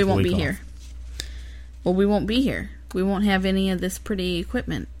may take a week off. We won't be here. Well, we won't be here. We won't have any of this pretty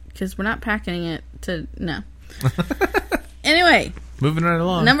equipment because we're not packing it to... No. Anyway. Moving right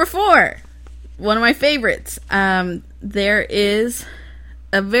along. Number 4. One of my favorites. There is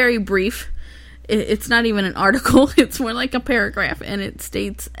a very brief... It's not even an article. It's more like a paragraph. And it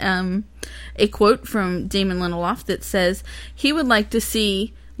states a quote from Damon Lindelof that says, he would like to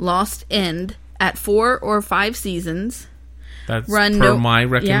see Lost end at 4 or 5 seasons... That's my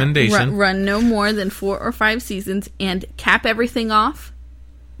recommendation. Yeah, run no more than 4 or 5 seasons and cap everything off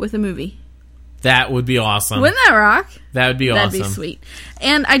with a movie. That would be awesome. Wouldn't that rock? That would be awesome. That'd be sweet.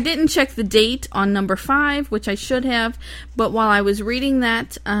 And I didn't check the date on number 5, which I should have. But while I was reading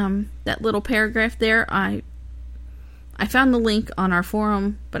that little paragraph there, I found the link on our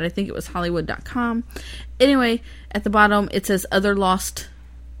forum, but I think it was Hollywood.com. Anyway, at the bottom it says other Lost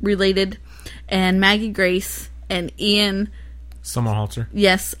related, and Maggie Grace and Ian Somerhalder.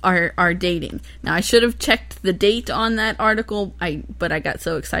 Yes, are dating. Now, I should have checked the date on that article, but I got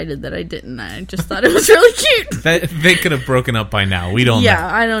so excited that I didn't. I just thought it was really cute. They could have broken up by now. We don't know.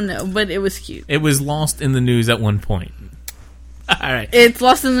 Yeah, I don't know, but it was cute. It was lost in the news at one point. All right. It's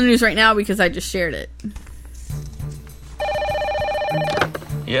lost in the news right now because I just shared it.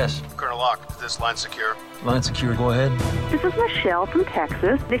 Yes. Colonel Locke, is this line secure? Line secure, go ahead. This is Michelle from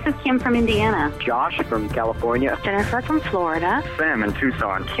Texas. This is Kim from Indiana. Josh from California. Jennifer from Florida. Sam in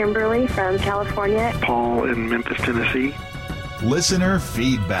Tucson. Kimberly from California. Paul in Memphis, Tennessee. Listener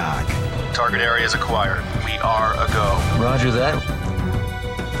feedback. Target area is acquired. We are a go. Roger that.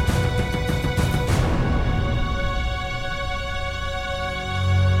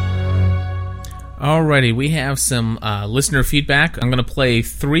 Alrighty, we have some listener feedback. I'm going to play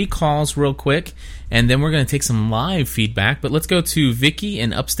 3 calls real quick, and then we're going to take some live feedback. But let's go to Vicky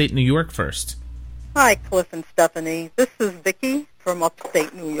in upstate New York first. Hi, Cliff and Stephanie. This is Vicky from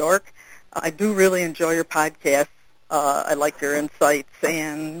upstate New York. I do really enjoy your podcast. I like your insights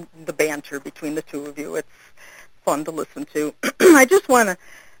and the banter between the two of you. It's fun to listen to. I just want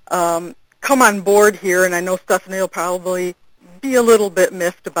to come on board here, and I know Stephanie will probably be a little bit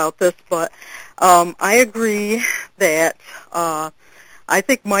miffed about this, but I agree that I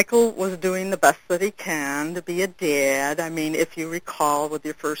think Michael was doing the best that he can to be a dad. I mean, if you recall with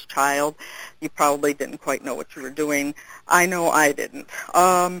your first child, you probably didn't quite know what you were doing. I know I didn't.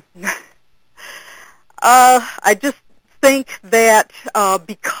 I just think that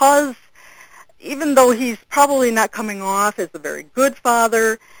because even though he's probably not coming off as a very good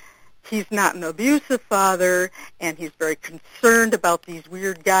father, he's not an abusive father, and he's very concerned about these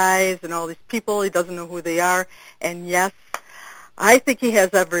weird guys and all these people. He doesn't know who they are. And yes, I think he has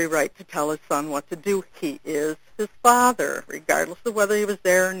every right to tell his son what to do. He is his father, regardless of whether he was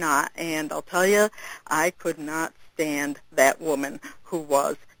there or not. And I'll tell you, I could not stand that woman who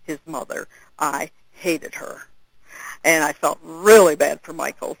was his mother. I hated her. And I felt really bad for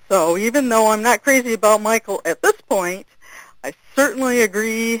Michael. So even though I'm not crazy about Michael at this point, I certainly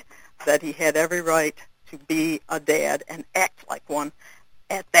agree that he had every right to be a dad and act like one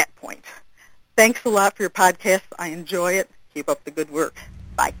at that point. Thanks a lot for your podcast. I enjoy it. Keep up the good work.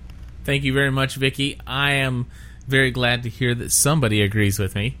 Bye. Thank you very much, Vicky. I am very glad to hear that somebody agrees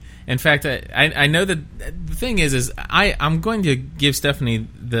with me. In fact, I know that the thing is I'm going to give Stephanie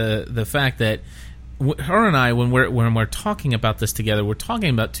the fact that her and I, when we're talking about this together, we're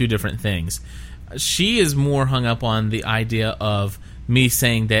talking about two different things. She is more hung up on the idea of me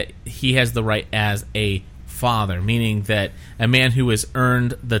saying that he has the right as a father, meaning that a man who has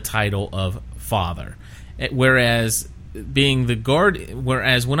earned the title of father. Whereas being the guard,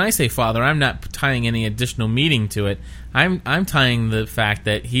 whereas when I say father, I'm not tying any additional meaning to it. I'm tying the fact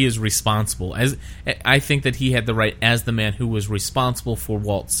that he is responsible. As I think that he had the right as the man who was responsible for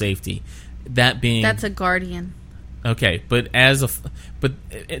Walt's safety. That's a guardian. Okay, but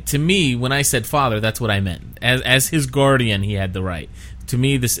to me, when I said father, that's what I meant. As his guardian, he had the right. To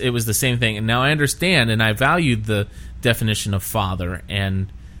me, it was the same thing. And now I understand, and I valued the definition of father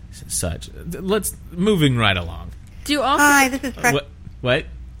and such. Moving right along. Hi, this is Freckles. What?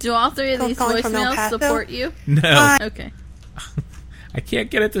 Do all three of these voicemails support you? No. Okay. I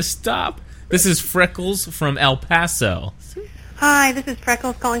can't get it to stop. This is Freckles from El Paso. Hi, this is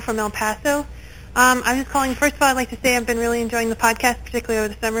Freckles calling from El Paso. I'm just calling. First of all, I'd like to say I've been really enjoying the podcast, particularly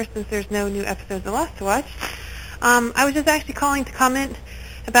over the summer since there's no new episodes of Lost to watch. I was just actually calling to comment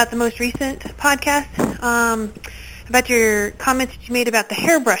about the most recent podcast, about your comments that you made about the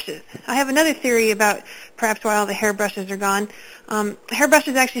hairbrushes. I have another theory about perhaps why all the hairbrushes are gone.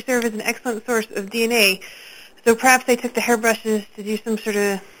 Hairbrushes actually serve as an excellent source of DNA, so perhaps they took the hairbrushes to do some sort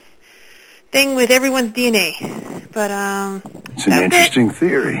of thing with everyone's DNA. But it's an interesting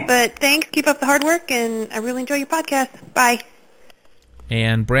theory. But thanks, keep up the hard work, and I really enjoy your podcast. Bye.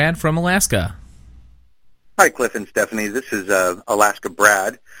 And Brad from Alaska. Hi, Cliff and Stephanie. This is Alaska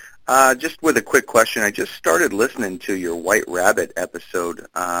Brad. Just with a quick question, I just started listening to your White Rabbit episode,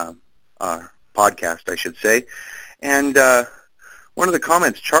 podcast, I should say, and one of the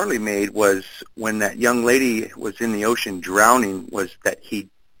comments Charlie made was when that young lady was in the ocean drowning was that he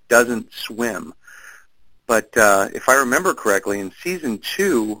doesn't swim. But if I remember correctly, in Season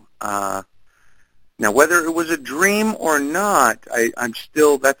 2, now whether it was a dream or not, I'm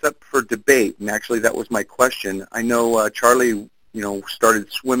still, that's up for debate, and actually that was my question. I know Charlie,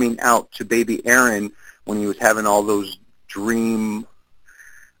 started swimming out to baby Aaron when he was having all those dream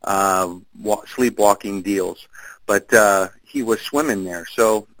sleepwalking deals, but he was swimming there.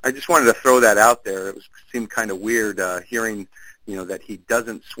 So I just wanted to throw that out there. It seemed kind of weird hearing, that he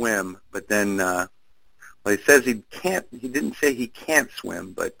doesn't swim, but then he says he didn't say he can't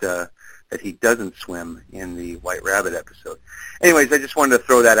swim, but that he doesn't swim in the White Rabbit episode. Anyways, I just wanted to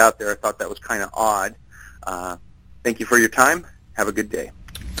throw that out there. I thought that was kind of odd. Thank you for your time. Have a good day.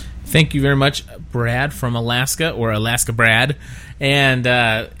 Thank you very much, Brad from Alaska, or Alaska Brad. And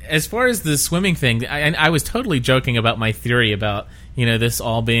as far as the swimming thing, I was totally joking about my theory about this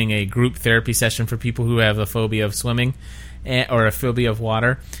all being a group therapy session for people who have a phobia of swimming or a phobia of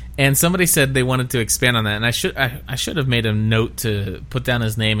water. And somebody said they wanted to expand on that, and I should have made a note to put down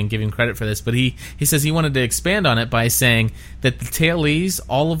his name and give him credit for this. But he says he wanted to expand on it by saying that the tailees,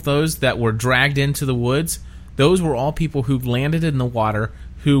 all of those that were dragged into the woods, those were all people who landed in the water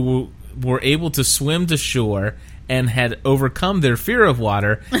who were able to swim to shore and had overcome their fear of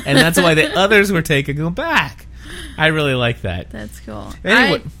water, and that's why the others were taking them back. I really like that. That's cool.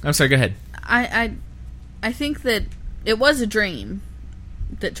 Anyway, I'm sorry, go ahead. I think that it was a dream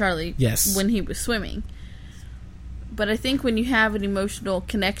that Charlie, yes, when he was swimming. But I think when you have an emotional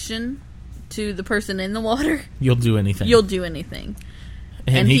connection to the person in the water, you'll do anything.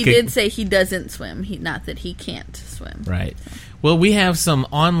 And he did say he doesn't swim. Not that he can't swim. Right. Well, we have some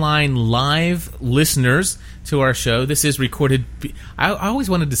online live listeners to our show. This is recorded. I always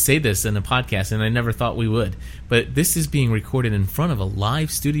wanted to say this in a podcast, and I never thought we would. But this is being recorded in front of a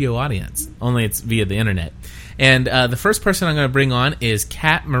live studio audience. Only it's via the internet. And the first person I'm going to bring on is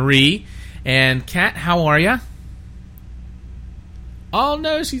Kat Marie. And Kat, how are you? Oh,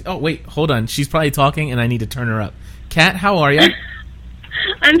 no. Oh, wait. Hold on. She's probably talking, and I need to turn her up. Kat, how are you?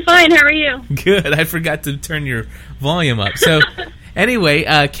 I'm fine. How are you? Good. I forgot to turn your volume up. So, anyway,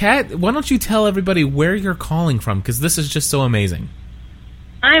 Kat, why don't you tell everybody where you're calling from? Because this is just so amazing.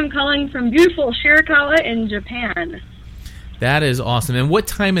 I'm calling from beautiful Shirakawa in Japan. That is awesome. And what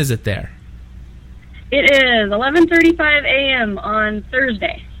time is it there? It is 11:35 a.m. on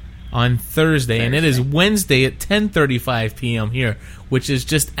Thursday. On Thursday, and it is Wednesday at 10:35 p.m. here, which is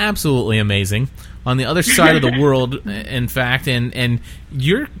just absolutely amazing. On the other side of the world, in fact, and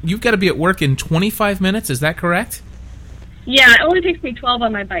you've got to be at work in 25 minutes. Is that correct? Yeah, it only takes me 12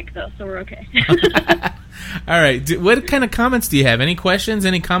 on my bike, though, so we're okay. All right. What kind of comments do you have? Any questions?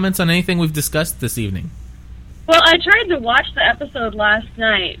 Any comments on anything we've discussed this evening? Well, I tried to watch the episode last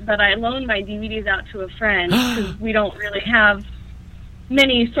night, but I loaned my DVDs out to a friend because we don't really have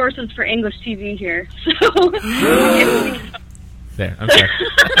many sources for English TV here. So, there, I'm sorry.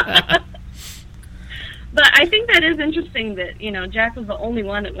 But I think that is interesting that, Jack was the only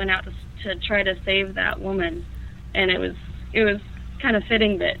one that went out to try to save that woman, and it was kind of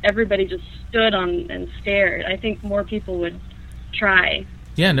fitting that everybody just stood on and stared. I think more people would try.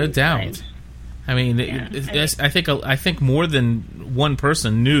 Yeah, no doubt. I mean, I think more than one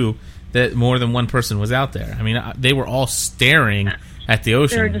person knew that more than one person was out there. I mean, they were all staring at the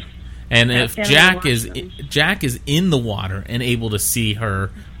ocean. And if Jack is in the water and able to see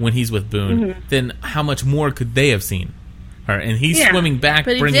her when he's with Boone, then how much more could they have seen her? And he's swimming back.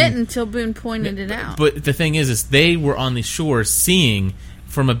 But he didn't until Boone pointed it out. But the thing is they were on the shore seeing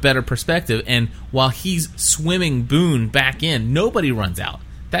from a better perspective. And while he's swimming Boone back in, nobody runs out.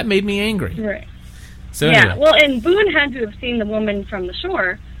 That made me angry. Right. So anyway. Well, and Boone had to have seen the woman from the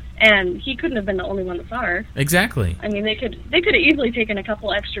shore, and he couldn't have been the only one that saw her. Exactly. I mean, they could have easily taken a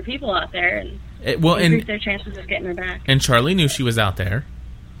couple extra people out there and increase their chances of getting her back. And Charlie knew she was out there.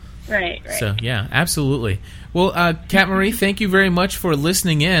 Right. So, yeah, absolutely. Well, Kat Marie, thank you very much for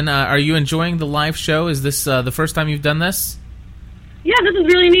listening in. Are you enjoying the live show? Is this the first time you've done this? Yeah, this is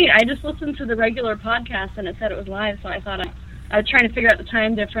really neat. I just listened to the regular podcast, and it said it was live, so I thought I was trying to figure out the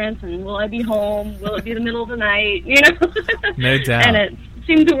time difference, and will I be home? Will it be the middle of the night? No doubt. And it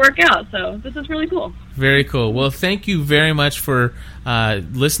seemed to work out, so this is really cool. Very cool. Well, thank you very much for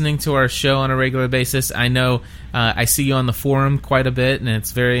listening to our show on a regular basis. I know I see you on the forum quite a bit, and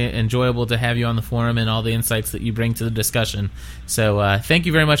it's very enjoyable to have you on the forum and all the insights that you bring to the discussion. So thank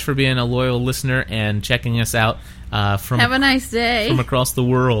you very much for being a loyal listener and checking us out. Have a nice day. From across the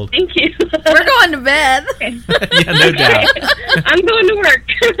world. Thank you. We're going to bed. Yeah, no doubt. I'm going to work.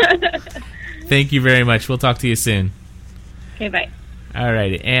 Thank you very much. We'll talk to you soon. Okay, bye. All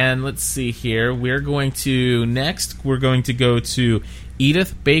right, and let's see here. We're going to go to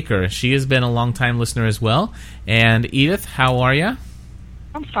Edith Baker. She has been a long-time listener as well. And Edith, how are you?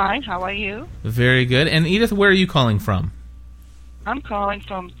 I'm fine. How are you? Very good. And Edith, where are you calling from? I'm calling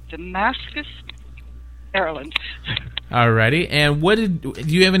from Damascus, Maryland. Alrighty, and do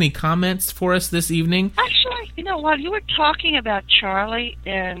you have any comments for us this evening? Actually, while you were talking about Charlie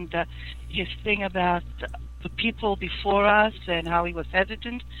and his thing about the people before us and how he was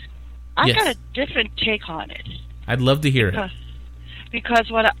hesitant, I got a different take on it. I'd love to hear it. Because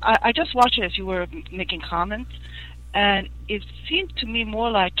what I just watched it as you were making comments, and it seemed to me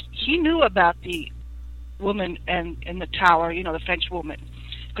more like he knew about the woman in the tower, the French woman,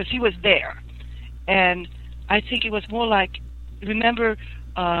 because he was there. And I think it was more like, remember,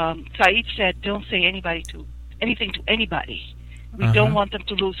 Said said, don't say anything to anybody. We don't want them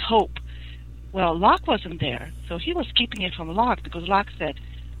to lose hope. Well, Locke wasn't there, so he was keeping it from Locke, because Locke said,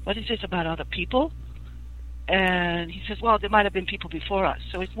 what is this about other people? And he says, well, there might have been people before us.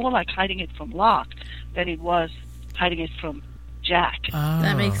 So it's more like hiding it from Locke than it was hiding it from Jack. Oh,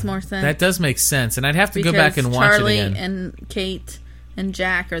 that makes more sense. That does make sense, and I'd have to go back and watch Charlie it again. And Kate and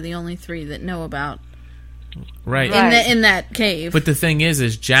Jack are the only three that know about right in that cave. But the thing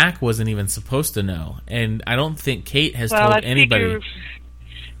is Jack wasn't even supposed to know, and I don't think Kate has told anybody.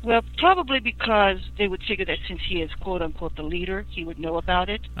 Well, probably because they would figure that since he is quote-unquote the leader, he would know about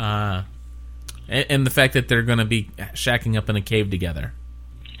it. And the fact that they're going to be shacking up in a cave together.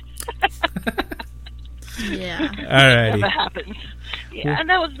 Yeah. Alrighty. That happens. Yeah, and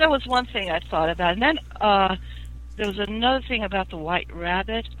that was one thing I thought about. And then there was another thing about the White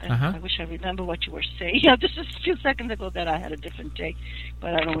Rabbit. And I wish I remember what you were saying. Just a few seconds ago that I had a different take,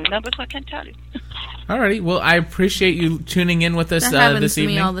 but I don't remember, so I can't tell you. Alrighty. Well, I appreciate you tuning in with us that happens this to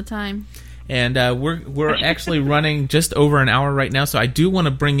evening. Me all the time. And we're actually running just over an hour right now, so I do want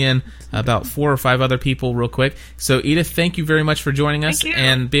to bring in about 4 or 5 other people real quick. So, Edith, thank you very much for joining us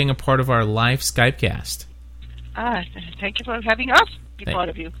and being a part of our live Skypecast. Thank you for having us be part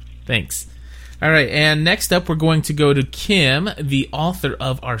of you. Thanks. All right, and next up we're going to go to Kim, the author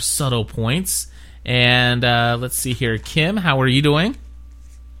of Our Subtle Points. And let's see here. Kim, how are you doing?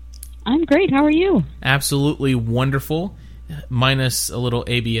 I'm great. How are you? Absolutely wonderful, minus a little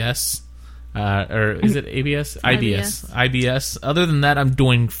ABS. Or is it ABS? IBS. Other than that, I'm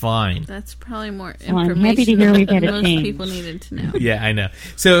doing fine. That's probably more information I'm happy to hear we've had than a most change. people needed to know. Yeah, I know.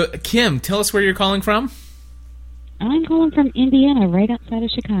 So, Kim, tell us where you're calling from. I'm calling from Indiana, right outside of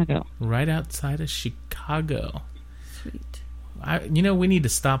Chicago. Right outside of Chicago. Sweet. We need to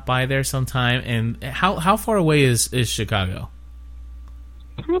stop by there sometime. And how far away is Chicago?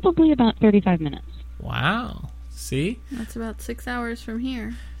 Probably about 35 minutes. Wow. See? That's about 6 hours from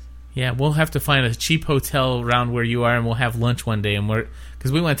here. Yeah, we'll have to find a cheap hotel around where you are, and we'll have lunch one day. And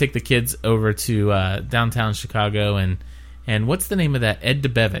because we want to take the kids over to downtown Chicago, and what's the name of that? Ed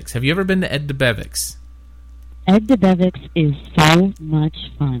DeBevick's. Have you ever been to Ed DeBevick's? Ed DeBevick's is so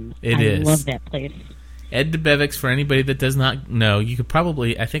much fun. I love that place. Ed DeBevick's, for anybody that does not know, you could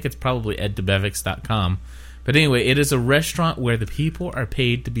probably, I think it's probably eddebevicks.com. But anyway, it is a restaurant where the people are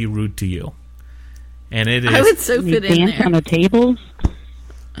paid to be rude to you. And it is... I would so fit in there. They dance on the tables.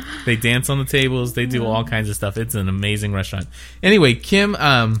 They dance on the tables. They do all kinds of stuff. It's an amazing restaurant. Anyway, Kim,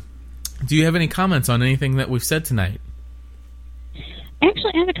 do you have any comments on anything that we've said tonight?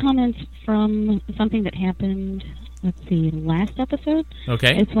 Actually, I have a comment from something that happened, let's see, last episode.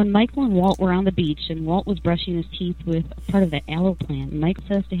 Okay. It's when Michael and Walt were on the beach, and Walt was brushing his teeth with part of the aloe plant. And Michael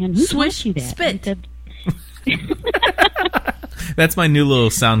says to him, "Who taught you that?" Spit. Said, That's my new little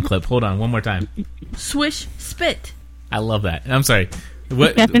sound clip. Hold on, one more time. Swish, spit. I love that. I'm sorry.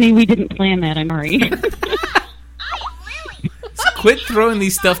 What? Stephanie, we didn't plan that. I'm sorry. Quit throwing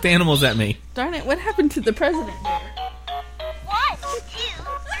these stuffed animals at me. Darn it, what happened to the president?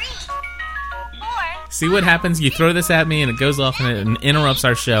 See what happens? You throw this at me and it goes off and it interrupts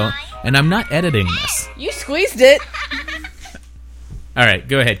our show. And I'm not editing this. You squeezed it. All right,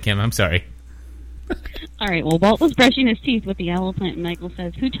 go ahead, Kim. I'm sorry. All right, well, Walt was brushing his teeth with the aloe plant, and Michael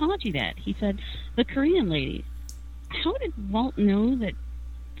says, "Who taught you that?" He said, "The Korean lady." How did Walt know that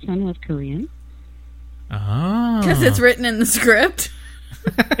Sun was Korean? Oh. Because it's written in the script.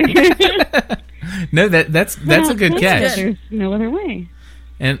 No, that's a good catch. There's no other way.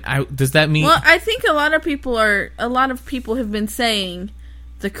 And does that mean... Well, I think a lot of people have been saying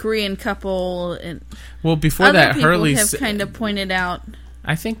the Korean couple, and well, before other that, people Hurley have kind of pointed out.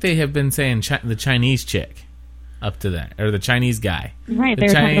 I think they have been saying the Chinese chick up to that, or the Chinese guy. Right, they're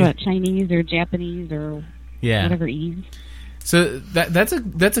talking about Chinese or Japanese or whatever Eve. So that's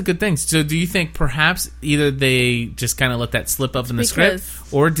a good thing. So do you think perhaps either they just kind of let that slip up in the script,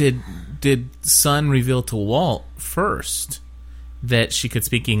 or did Sun reveal to Walt first that she could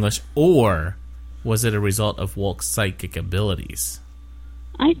speak English, or was it a result of Walt's psychic abilities?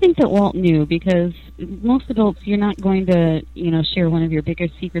 I think that Walt knew, because most adults, you're not going to, share one of your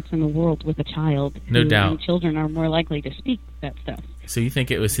biggest secrets in the world with a child. No doubt. And children are more likely to speak that stuff. So you think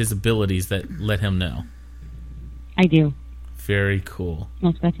it was his abilities that let him know? I do. Very cool.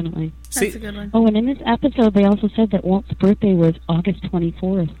 Most definitely. That's a good one. Oh, and in this episode, they also said that Walt's birthday was August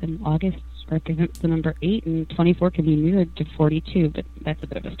 24th, and August represents the number 8, and 24 can be mirrored to 42, but that's a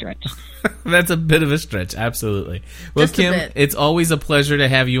bit of a stretch. That's a bit of a stretch, absolutely. Well, Kim, it's always a pleasure to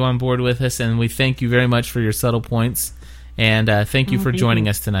have you on board with us, and we thank you very much for your subtle points, and thank you for joining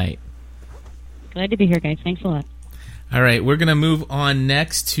us tonight. Glad to be here, guys. Thanks a lot. All right, we're going to move on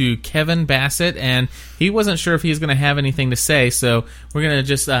next to Kevin Bassett, and he wasn't sure if he was going to have anything to say, so we're going to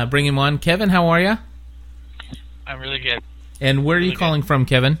just bring him on. Kevin, how are you? I'm really good. And where are you calling from,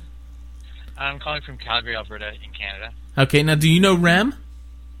 Kevin? I'm calling from Calgary, Alberta, in Canada. Okay, now do you know Rem?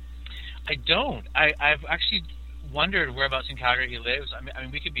 I don't. I've actually wondered whereabouts in Calgary he lives. I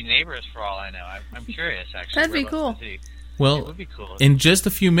mean, we could be neighbors for all I know. I'm curious, actually. That'd be cool. Well, it would be cool. In just a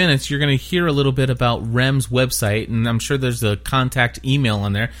few minutes, you're going to hear a little bit about Rem's website, and I'm sure there's a contact email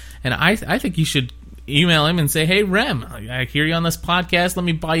on there. And I think you should email him and say, "Hey, Rem, I hear you on this podcast. Let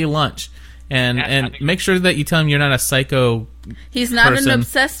me buy you lunch." And make sure that you tell him you're not a psycho He's not person. an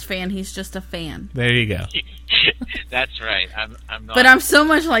obsessed fan. He's just a fan. There you go. That's right. I'm not. But I'm so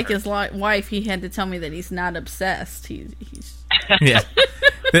much like his wife, he had to tell me that he's not obsessed. He's yeah.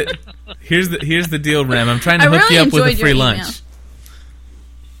 Here's the deal, Rem. I'm trying to hook you up with a free lunch.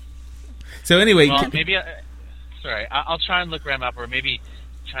 So anyway, well, maybe sorry, I'll try and look Rem up, or maybe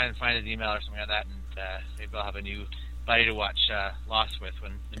try and find his email or something like that, and maybe I'll have a new buddy to watch Lost with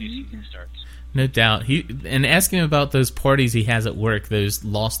when the new season starts. No doubt. And ask him about those parties he has at work, those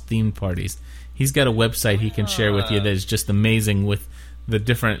Lost themed parties. He's got a website he can share with you that is just amazing with the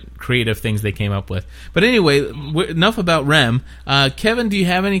different creative things they came up with. But anyway, enough about Rem. Kevin, do you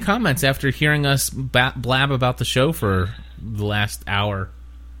have any comments after hearing us blab about the show for the last hour?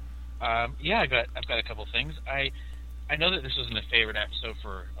 Yeah, I've got a couple things. I know that this wasn't a favorite episode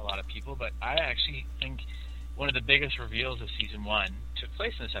for a lot of people, but I actually think one of the biggest reveals of season 1 took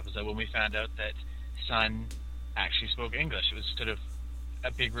place in this episode when we found out that Sun actually spoke English. It was sort of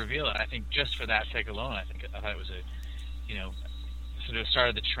a big reveal, and I think just for that sake alone, I thought it was sort of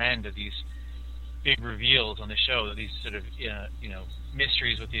started the trend of these big reveals on the show, that these sort of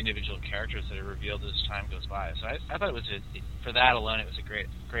mysteries with the individual characters that are revealed as time goes by. So I thought it was for that alone, it was a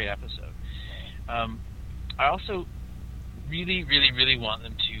great episode. I also really, really, really want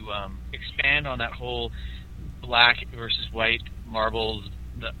them to expand on that whole black versus white marbles,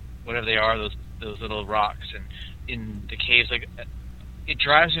 whatever they are, those little rocks, and in the caves, like it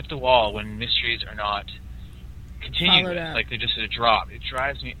drives me up the wall when mysteries are not continued with, like they're just at a drop. It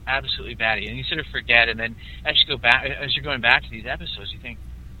drives me absolutely batty, and you sort of forget, and then as you're going back to these episodes, you think,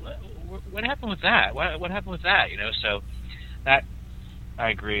 what happened with that? What happened with that? So that, I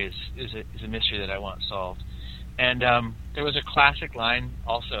agree, is a mystery that I want solved. And there was a classic line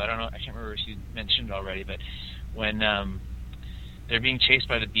also. I can't remember if you mentioned it already, but when they're being chased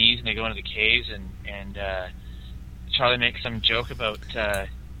by the bees and they go into the caves, and Charlie makes some joke about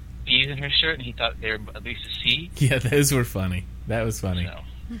bees in her shirt, and he thought they were at least a C. Yeah, those were funny. That was funny. So,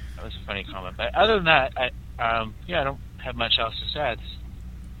 that was a funny comment. But other than that, I don't have much else to say.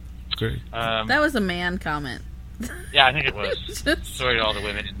 It's great. That was a man comment. Yeah, I think it was. Sorry to all the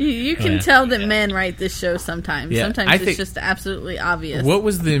women. You can tell that men write this show sometimes. Yeah, sometimes it's just absolutely obvious. What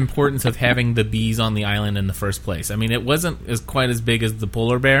was the importance of having the bees on the island in the first place? I mean, it wasn't quite as big as the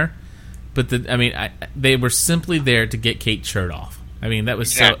polar bear, but they were simply there to get Kate's shirt off. I mean, that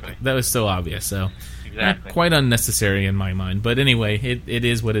was so obvious. So quite unnecessary in my mind. But anyway, it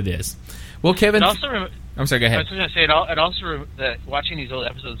is what it is. Well, Kevin, I'm sorry. Go ahead. I was going to say it also that watching these old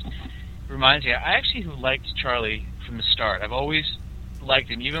episodes reminds me. I actually liked Charlie from the start. I've always liked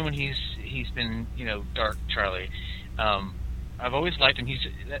him, even when he's been dark Charlie. I've always liked him.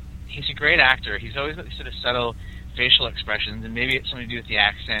 He's a great actor. He's always got these sort of subtle facial expressions, and maybe it's something to do with the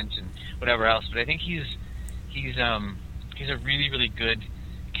accent and whatever else. But I think he's a really, really good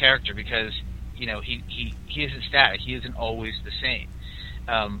character because he isn't static. He isn't always the same.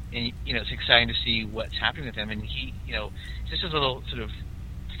 And it's exciting to see what's happening with him. And he just has little sort of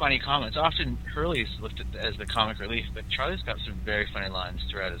funny comments. Often Hurley's looked at as the comic relief, but Charlie's got some very funny lines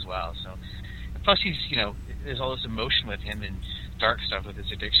throughout as well. So, plus he's there's all this emotion with him and dark stuff with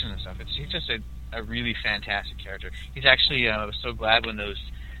his addiction and stuff. He's just a really fantastic character. He's actually I was so glad when those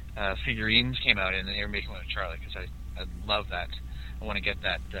figurines came out and they were making one of Charlie because I love that. I want to get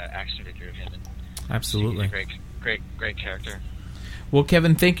that action figure of him. And absolutely, he's a great character. Well,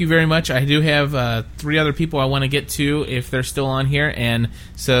 Kevin, thank you very much. I do have 3 other people I want to get to if they're still on here. And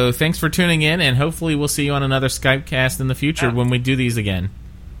so thanks for tuning in, and hopefully we'll see you on another Skypecast in the future when we do these again.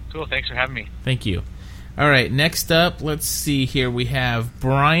 Cool. Thanks for having me. Thank you. All right, next up, let's see here. We have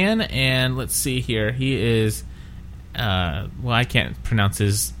Brian, and let's see here. He is, I can't pronounce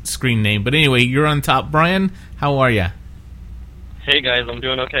his screen name. But anyway, you're on top. Brian, how are you? Hey, guys. I'm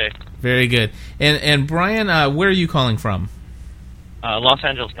doing okay. Very good. And Brian, where are you calling from? Los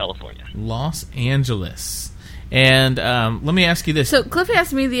Angeles, California. Los Angeles. And let me ask you this. So Cliff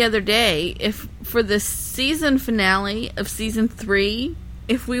asked me the other day if for the season finale of season 3,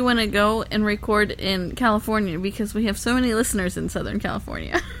 if we want to go and record in California because we have so many listeners in Southern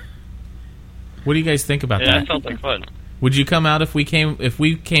California. What do you guys think about that? Yeah, that sounds like fun. Would you come out if we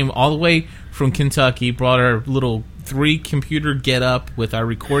came all the way from Kentucky, brought our little 3-computer get-up with our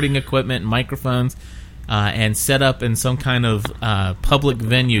recording equipment and microphones, and set up in some kind of public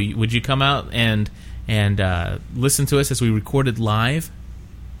venue? Would you come out and listen to us as we recorded live?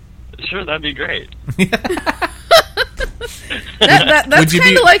 Sure, that'd be great. That's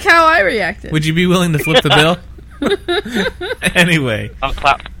kind of like how I reacted. Would you be willing to flip the bill? Anyway. I'll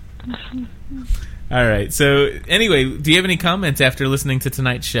clap. All right. So, anyway, do you have any comments after listening to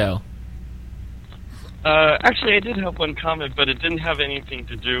tonight's show? Actually, I did have one comment, but it didn't have anything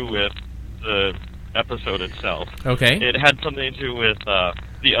to do with the episode itself. Okay. It had something to do with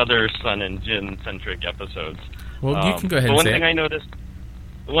the other Sun and Jin-centric episodes. Well, you can go ahead and say it.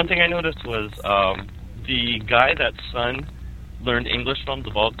 One thing I noticed was the guy that Sun learned English from, the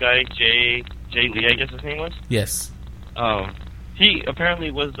bald guy, Jay Lee, I guess his name was? Yes. He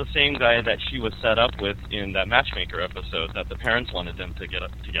apparently was the same guy that she was set up with in that Matchmaker episode that the parents wanted them to get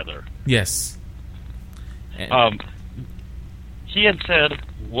up together. Yes. He had said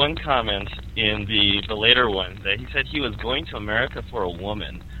one comment in the later one that he said he was going to America for a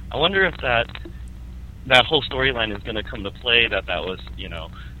woman. I wonder if that whole storyline is going to come to play, that was,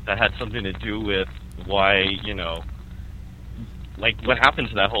 that had something to do with why, like what happened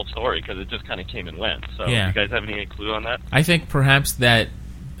to that whole story, because it just kind of came and went. So, yeah. You guys have any clue on that? I think perhaps that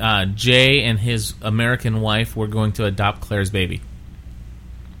Jay and his American wife were going to adopt Claire's baby.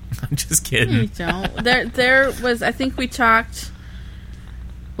 I'm just kidding. You don't. There was, I think we talked,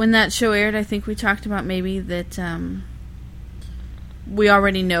 when that show aired, I think we talked about maybe that we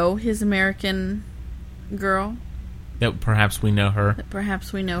already know his American girl. That perhaps we know her.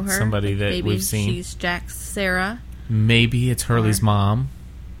 Maybe Somebody that we've seen. Maybe she's Jack's Sarah. Maybe it's Hurley's mom.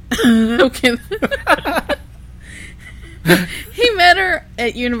 Okay. He met her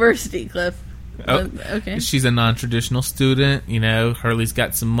at university, Cliff. Okay. She's a non-traditional student. You know, Hurley's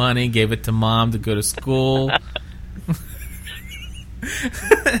got some money, gave it to Mom to go to school.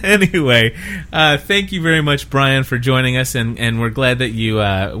 Anyway, thank you very much, Brian, for joining us, and we're glad that you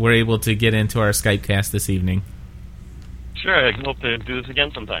were able to get into our Skypecast this evening. Sure, I hope to do this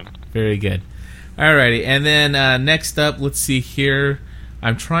again sometime. Very good. Alrighty, and then next up, let's see here.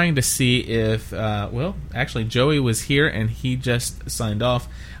 I'm trying to see if, actually, Joey was here, and he just signed off.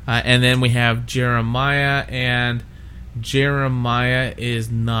 And then we have Jeremiah, and Jeremiah is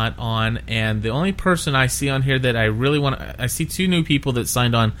not on. And the only person I see on here that I really want to... I see two new people that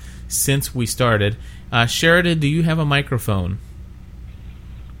signed on since we started. Sheridan, do you have a microphone?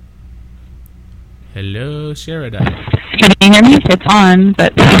 Hello, Sheridan. Can you hear me? It's on,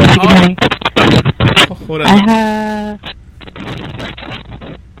 but you can hear me. Hold on. I have...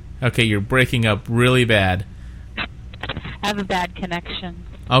 Okay, you're breaking up really bad. I have a bad connection.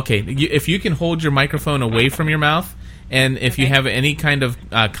 Okay, if you can hold your microphone away from your mouth, and if you have any kind of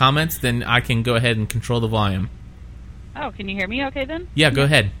comments, then I can go ahead and control the volume. Oh, can you hear me okay then? Yeah, go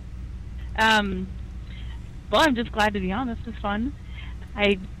ahead. Well, I'm just glad to be on. This is fun.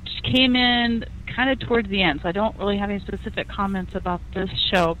 I came in kind of towards the end, so I don't really have any specific comments about this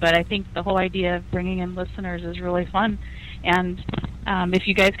show, but I think the whole idea of bringing in listeners is really fun. And if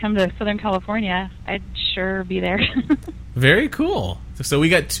you guys come to Southern California, I'd sure be there. Very cool. So we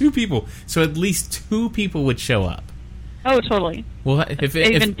got two people. So at least two people would show up. Oh, totally. Well,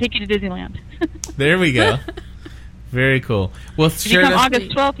 even take you to Disneyland. There we go. Very cool. Well, if you come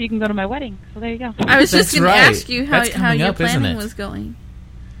August 12th, you can go to my wedding. So there you go. I was just going to ask you how your up, planning was going.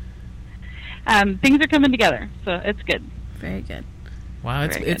 Things are coming together, so it's good. Very good. Wow,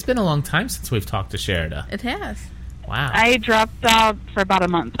 it's been a long time since we've talked to Sheridan. It has. Wow. I dropped out for about a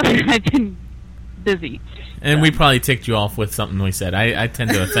month. I've been busy. And we probably ticked you off with something we said. I tend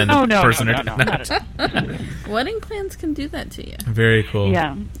to offend a person or not. Wedding plans can do that to you. Very cool.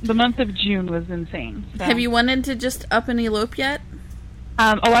 Yeah, the month of June was insane. So. Have you wanted to just up and elope yet?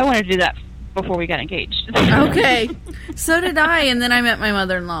 I wanted to do that before we got engaged. Okay. So did I, and then I met my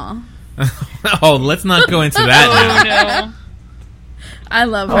mother-in-law. Oh, let's not go into that now. No. I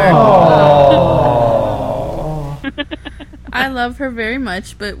love her. I love her very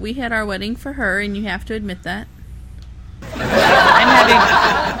much, but we had our wedding for her, and you have to admit that.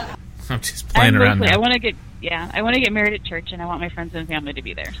 I'm just playing around now. I want to get married at church, and I want my friends and family to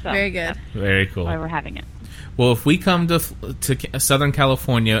be there. So very good. Very cool. That's why we're having it. Well, if we come to Southern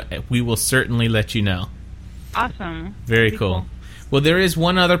California, we will certainly let you know. Awesome. Very cool. Well, there is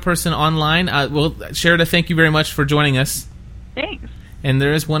one other person online. Sheridan, thank you very much for joining us. Thanks. And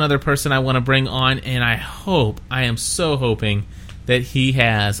there is one other person I want to bring on, and I am so hoping that he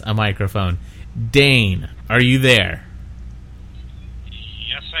has a microphone. Dane, are you there?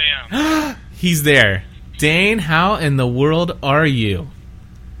 Yes, I am. He's there. Dane, how in the world are you?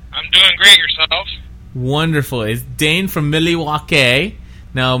 I'm doing great. Yourself? Wonderful. It's Dane from Milwaukee.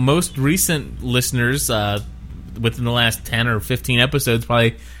 Now, most recent listeners within the last 10 or 15 episodes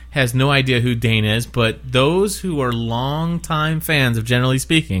probably has no idea who Dane is, but those who are longtime fans of Generally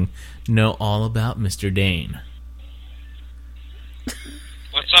Speaking know all about Mr. Dane.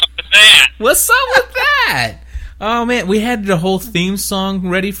 What's up with that? What's up with that? Oh, man, we had the whole theme song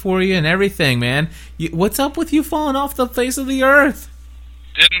ready for you and everything, man. What's up with you falling off the face of the earth?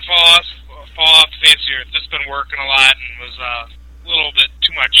 Didn't fall off the face of the earth. Just been working a lot and was a little bit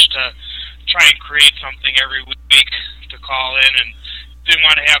too much to try and create something every week to call in, and didn't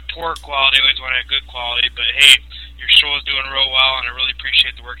want to have poor quality, always want to have good quality, but hey, your show is doing real well, and I really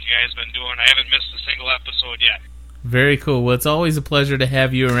appreciate the work you guys have been doing. I haven't missed a single episode yet. Very cool. Well, it's always a pleasure to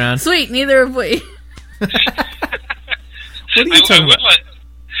have you around. Sweet, neither have we. What are you talking about?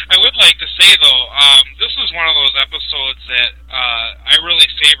 I would like to say, though, this is one of those episodes that I really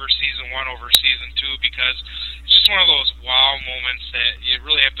favor Season 1 over Season 2 because it's just one of those wow moments that you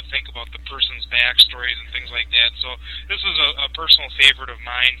really have to think about the person's backstories and things like that. So this is a personal favorite of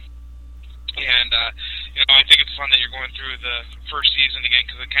mine. And, I think it's fun that you're going through the first season again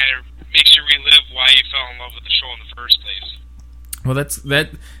because it kind of makes you relive why you fell in love with the show in the first place. Well,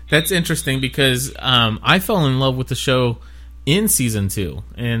 that's interesting because I fell in love with the show in Season 2,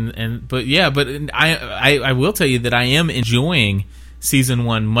 but I will tell you that I am enjoying Season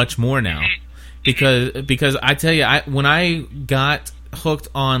 1 much more now because I tell you when I got hooked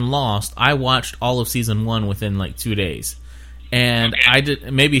on Lost, I watched all of Season 1 within like 2 days, and I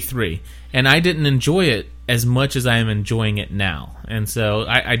did maybe 3, and I didn't enjoy it as much as I am enjoying it now, and so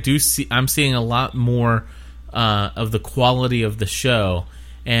I'm seeing a lot more of the quality of the show,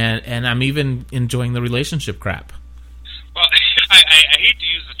 and I'm even enjoying the relationship crap. Well, I hate hate to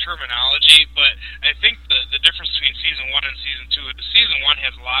use the terminology, but I think the difference between season 1 and season 2 is season 1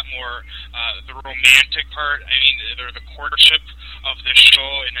 has a lot more the romantic part. I mean, the courtship of this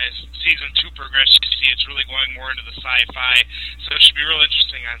show, and as season 2 progresses, you see it's really going more into the sci-fi. So it should be real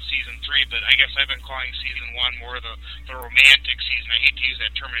interesting on season 3. But I guess I've been calling season 1 more the romantic season. I hate to use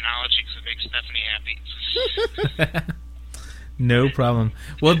that terminology because it makes Stephanie happy. No problem.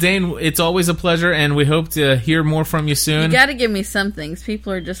 Well, Dane, it's always a pleasure, and we hope to hear more from you soon. You got to give me some things.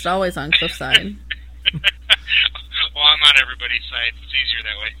 People are just always on Cliff's side. Well, I'm on everybody's side. It's easier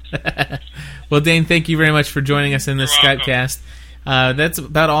that way. Well, Dane, thank you very much for joining us in this Skypecast. That's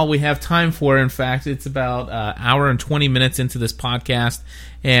about all we have time for. In fact, it's about an hour and 20 minutes into this podcast,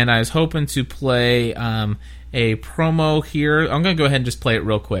 and I was hoping to play a promo here. I'm going to go ahead and just play it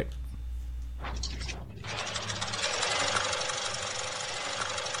real quick.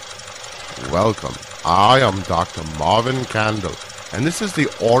 Welcome. I am Dr. Marvin Candle, and this is the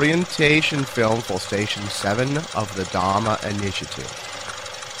orientation film for Station 7 of the Dharma Initiative.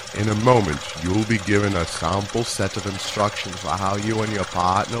 In a moment, you'll be given a sample set of instructions for how you and your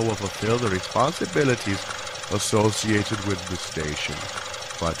partner will fulfill the responsibilities associated with the station.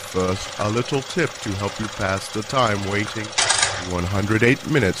 But first, a little tip to help you pass the time waiting. 108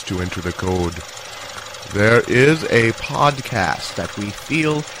 minutes to enter the code. There is a podcast that we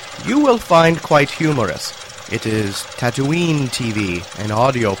feel you will find quite humorous. It is Tatooine TV, an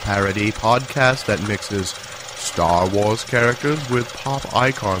audio parody podcast that mixes Star Wars characters with pop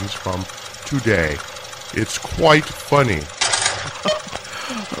icons from today. It's quite funny.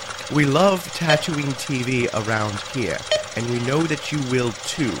 We love Tatooine TV around here, and we know that you will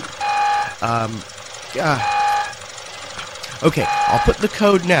too. Okay, I'll put the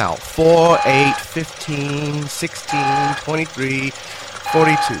code now. 4, 8, 15, 16, 23,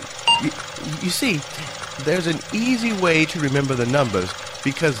 42. You see, there's an easy way to remember the numbers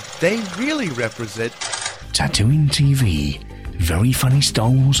because they really represent... Tatooine TV. Very funny Star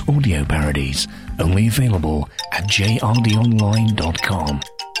Wars audio parodies. Only available at jrdonline.com.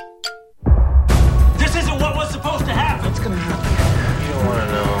 This isn't what was supposed to happen. What's going to happen? You don't want to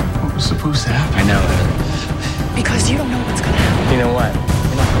know what was supposed to happen. I know it. Because you don't know what's going to happen. You know what?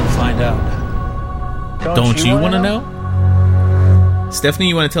 You're not going to find out. Don't you want to know? Stephanie,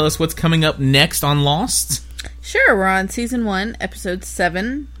 you want to tell us what's coming up next on Lost? Sure, we're on Season 1, Episode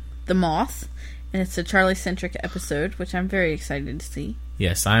 7, The Moth, and it's a Charlie-centric episode, which I'm very excited to see.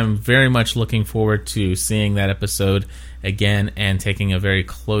 Yes, I'm very much looking forward to seeing that episode again and taking a very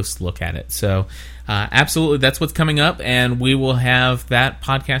close look at it. So, absolutely, that's what's coming up, and we will have that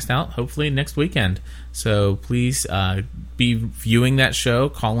podcast out hopefully next weekend. So please be viewing that show.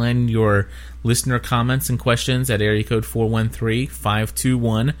 Call in your listener comments and questions at area code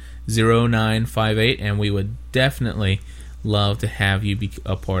 413-521-0958, and we would definitely love to have you be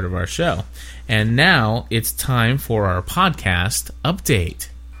a part of our show. And now it's time for our podcast update.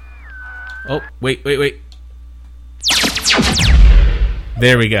 Oh, wait.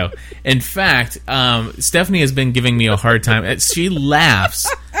 There we go. In fact, Stephanie has been giving me a hard time. She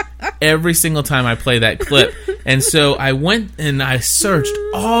laughs every single time I play that clip. And so I went and I searched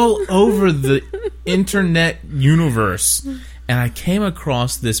all over the internet universe, and I came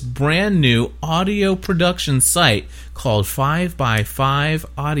across this brand new audio production site called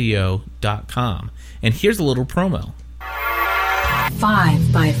 5x5audio.com. And here's a little promo.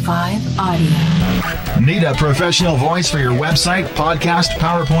 5x5 Audio. Need a professional voice for your website, podcast,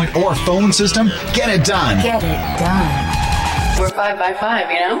 PowerPoint, or phone system? Get it done. Get it done. We're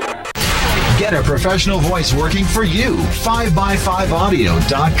 5x5, you know? Get a professional voice working for you.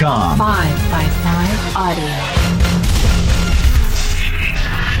 5x5audio.com. 5x5 Audio.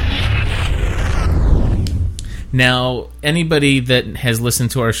 Now, anybody that has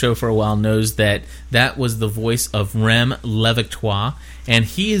listened to our show for a while knows that that was the voice of Rem Levictoire, and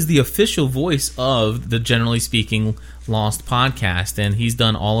he is the official voice of the Generally Speaking Lost podcast, and he's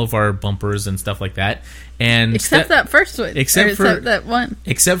done all of our bumpers and stuff like that. And except that first one. Except that one.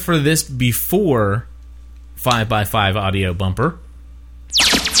 Except for this before 5x5 audio bumper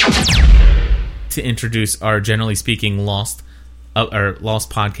to introduce our Generally Speaking Lost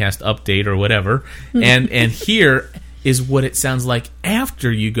podcast update or whatever. And here is what it sounds like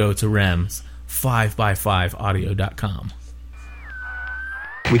after you go to Rem's 5x5audio.com.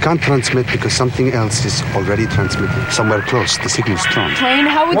 We can't transmit because something else is already transmitting. Somewhere close, the signal's strong. Train,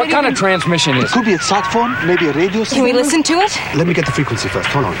 how would What kind of transmission is it? Could be a sat phone, maybe a radio signal. Can we listen to it? Let me get the frequency first.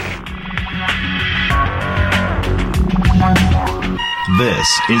 Hold on.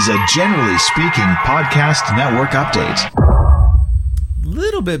 This is a Generally Speaking Podcast Network update.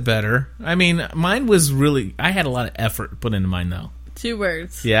 Little bit better. I mean, mine was really... I had a lot of effort put into mine, though. 2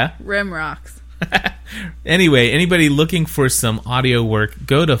 words. Yeah? Rim rocks. Anyway, anybody looking for some audio work,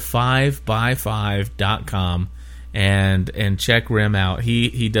 go to 5by5.com and check Rim out.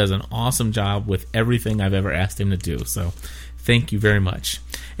 He does an awesome job with everything I've ever asked him to do. So thank you very much.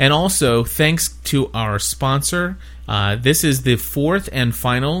 And also, thanks to our sponsor. This is the 4th and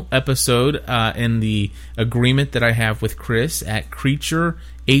final episode in the agreement that I have with Chris at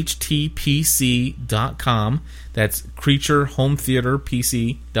CreatureHTPC.com. That's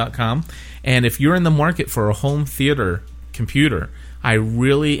CreatureHomeTheaterPC.com. And if you're in the market for a home theater computer, I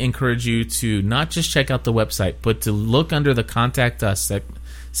really encourage you to not just check out the website, but to look under the Contact Us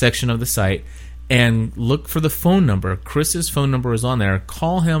section of the site and look for the phone number. Chris's phone number is on there.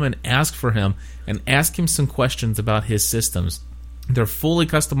 Call him and ask for him and ask him some questions about his systems. They're fully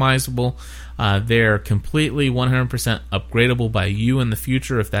customizable. They're completely 100% upgradable by you in the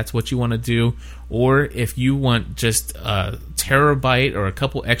future if that's what you want to do. Or if you want just a terabyte or a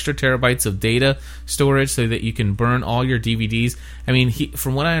couple extra terabytes of data storage so that you can burn all your DVDs. I mean,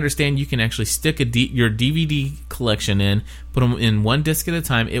 from what I understand, you can actually stick your DVD collection in, put them in one disc at a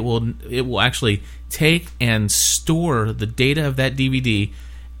time. It will actually take and store the data of that DVD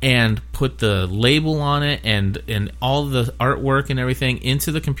and put the label on it and all the artwork and everything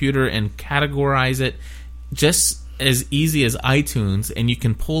into the computer and categorize it just as easy as iTunes, and you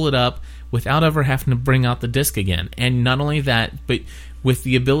can pull it up without ever having to bring out the disc again. And not only that, but with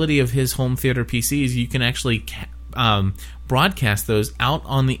the ability of his home theater PCs, you can actually broadcast those out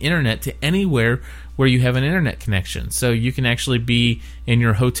on the internet to anywhere where you have an internet connection. So you can actually be in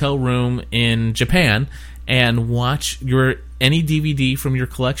your hotel room in Japan and watch any DVD from your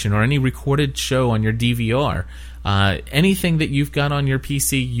collection or any recorded show on your DVR. Anything that you've got on your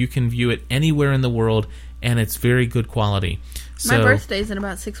PC, you can view it anywhere in the world, and it's very good quality. So, my birthday's in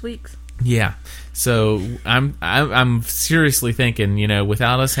about 6 weeks. Yeah, so I'm seriously thinking,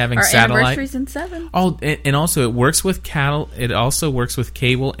 without us having our satellite, anniversary's in 7. Oh, and also it works with It also works with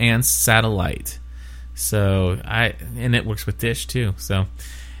cable and satellite. So and it works with Dish too. So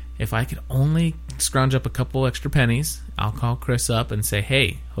if I could only scrounge up a couple extra pennies, I'll call Chris up and say,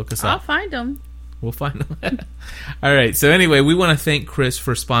 "Hey, hook us up." I'll find them. We'll find them. All right. So anyway, we want to thank Chris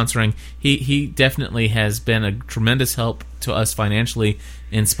for sponsoring. He definitely has been a tremendous help to us financially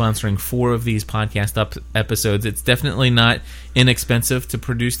in sponsoring 4 of these podcast episodes. It's definitely not inexpensive to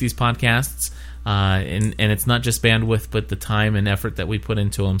produce these podcasts. And it's not just bandwidth, but the time and effort that we put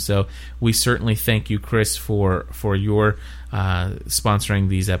into them. So we certainly thank you, Chris, for your sponsoring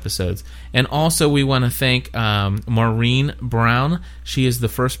these episodes. And also we want to thank Maureen Brown. She is the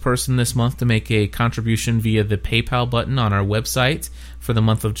first person this month to make a contribution via the PayPal button on our website for the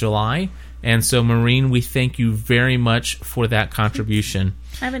month of July. And so, Maureen, we thank you very much for that contribution.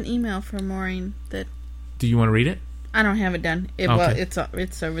 I have an email from Maureen that... Do you want to read it? I don't have it done. Okay. Well, it's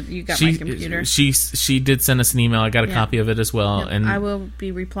over. You got my computer. She did send us an email. I got a copy of it as well. Yep. And I will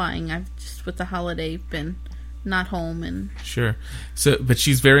be replying. I've just with the holiday been not home and sure. So, but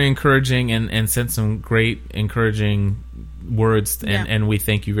she's very encouraging and sent some great encouraging words, and we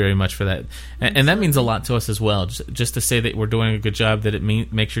thank you very much for that. And that means a lot to us as well. Just to say that we're doing a good job, that it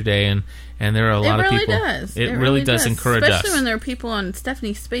makes your day, and there are a lot of people. It really does encourage us. Especially when there are people on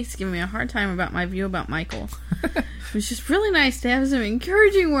Stephanie's Space giving me a hard time about my view about Michael. It was just really nice to have some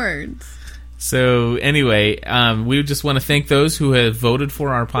encouraging words. So anyway, we just want to thank those who have voted for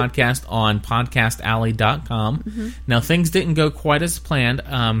our podcast on podcastalley.com. Mm-hmm. Now, things didn't go quite as planned.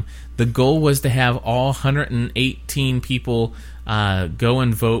 The goal was to have all 118 people go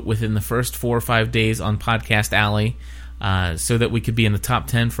and vote within the first 4 or 5 days on Podcast Alley so that we could be in the top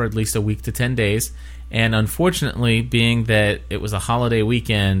 10 for at least a week to 10 days. And unfortunately, being that it was a holiday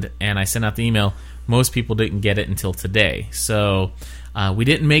weekend and I sent out the email, most people didn't get it until today. So... we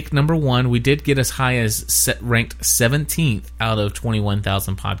didn't make number 1. We did get as high as ranked 17th out of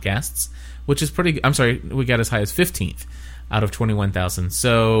 21,000 podcasts, which is pretty... I'm sorry, we got as high as 15th out of 21,000.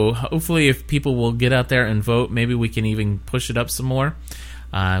 So hopefully if people will get out there and vote, maybe we can even push it up some more.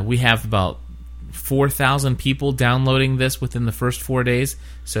 We have about 4,000 people downloading this within the first 4 days.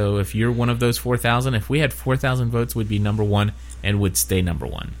 So if you're one of those 4,000, if we had 4,000 votes, we'd be number 1 and would stay number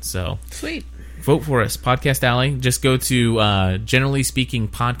 1. So sweet. Vote for us, Podcast Alley. Just go to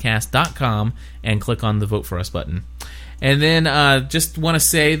generallyspeakingpodcast.com and click on the Vote for Us button. And then just want to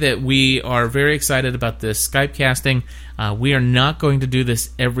say that we are very excited about this Skype casting. We are not going to do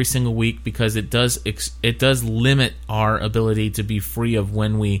this every single week because it does limit our ability to be free of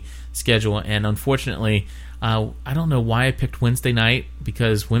when we schedule. And unfortunately, I don't know why I picked Wednesday night,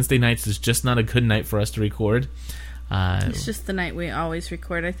 because Wednesday nights is just not a good night for us to record. It's just the night we always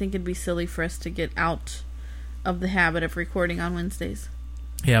record. I think it'd be silly for us to get out of the habit of recording on Wednesdays.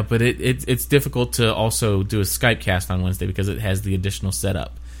 Yeah, but it's difficult to also do a Skype cast on Wednesday because it has the additional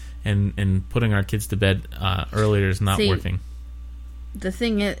setup, and putting our kids to bed earlier is not working. The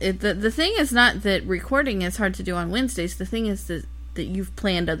thing is not that recording is hard to do on Wednesdays. The thing is that you've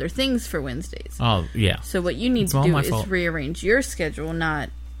planned other things for Wednesdays. Oh, yeah. So what you need to do is rearrange your schedule, not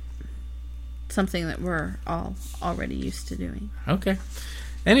something that we're all already used to doing. Okay.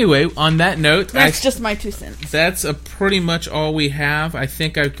 Anyway, on that note... That's just my 2 cents. That's pretty much all we have. I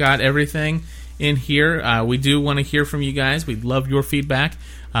think I've got everything in here. We do want to hear from you guys. We'd love your feedback.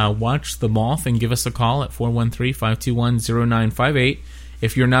 Watch The Moth and give us a call at 413-521-0958.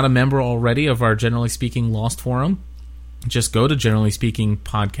 If you're not a member already of our Generally Speaking Lost Forum, just go to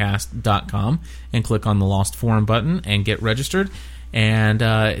generallyspeakingpodcast.com and click on the Lost Forum button and get registered. And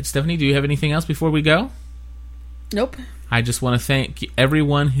Stephanie, do you have anything else before we go? Nope. I just want to thank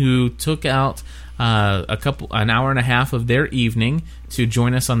everyone who took out an hour and a half of their evening to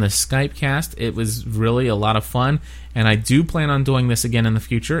join us on the Skype cast. It was really a lot of fun, and I do plan on doing this again in the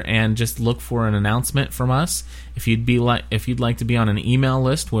future. And just look for an announcement from us if you'd like to be on an email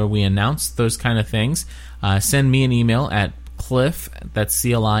list where we announce those kind of things. Send me an email at Cliff, that's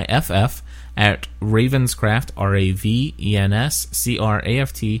CLIFF, at Ravenscraft,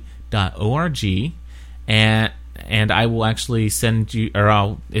 RAVENSCRAFT.org, and I will actually send you,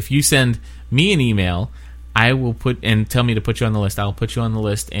 if you send me an email, I will tell me to put you on the list. I'll put you on the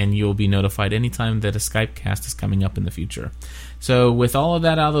list, and you'll be notified anytime that a Skype cast is coming up in the future. So with all of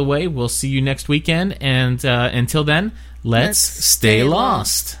that out of the way, we'll see you next weekend, and until then, let's stay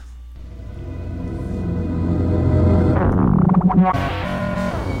lost.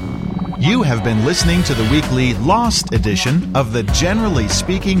 You have been listening to the weekly Lost edition of the Generally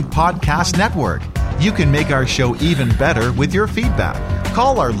Speaking Podcast Network. You can make our show even better with your feedback.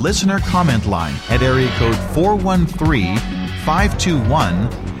 Call our listener comment line at area code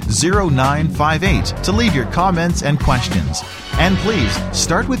 413-521-0958 to leave your comments and questions. And please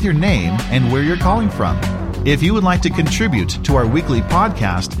start with your name and where you're calling from. If you would like to contribute to our weekly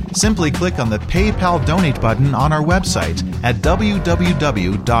podcast, simply click on the PayPal donate button on our website at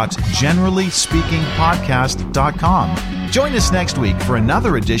www.generallyspeakingpodcast.com. Join us next week for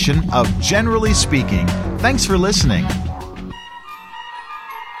another edition of Generally Speaking. Thanks for listening.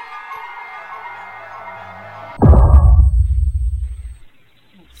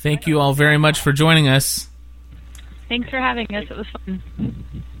 Thank you all very much for joining us. Thanks for having us. It was fun.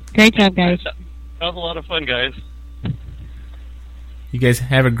 Great job, guys. That was a lot of fun, guys. You guys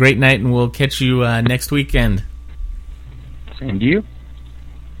have a great night, and we'll catch you next weekend. Same to you.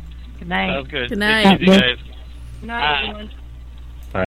 Good night. Sounds good. Good night. Take it easy, guys. Good night, everyone.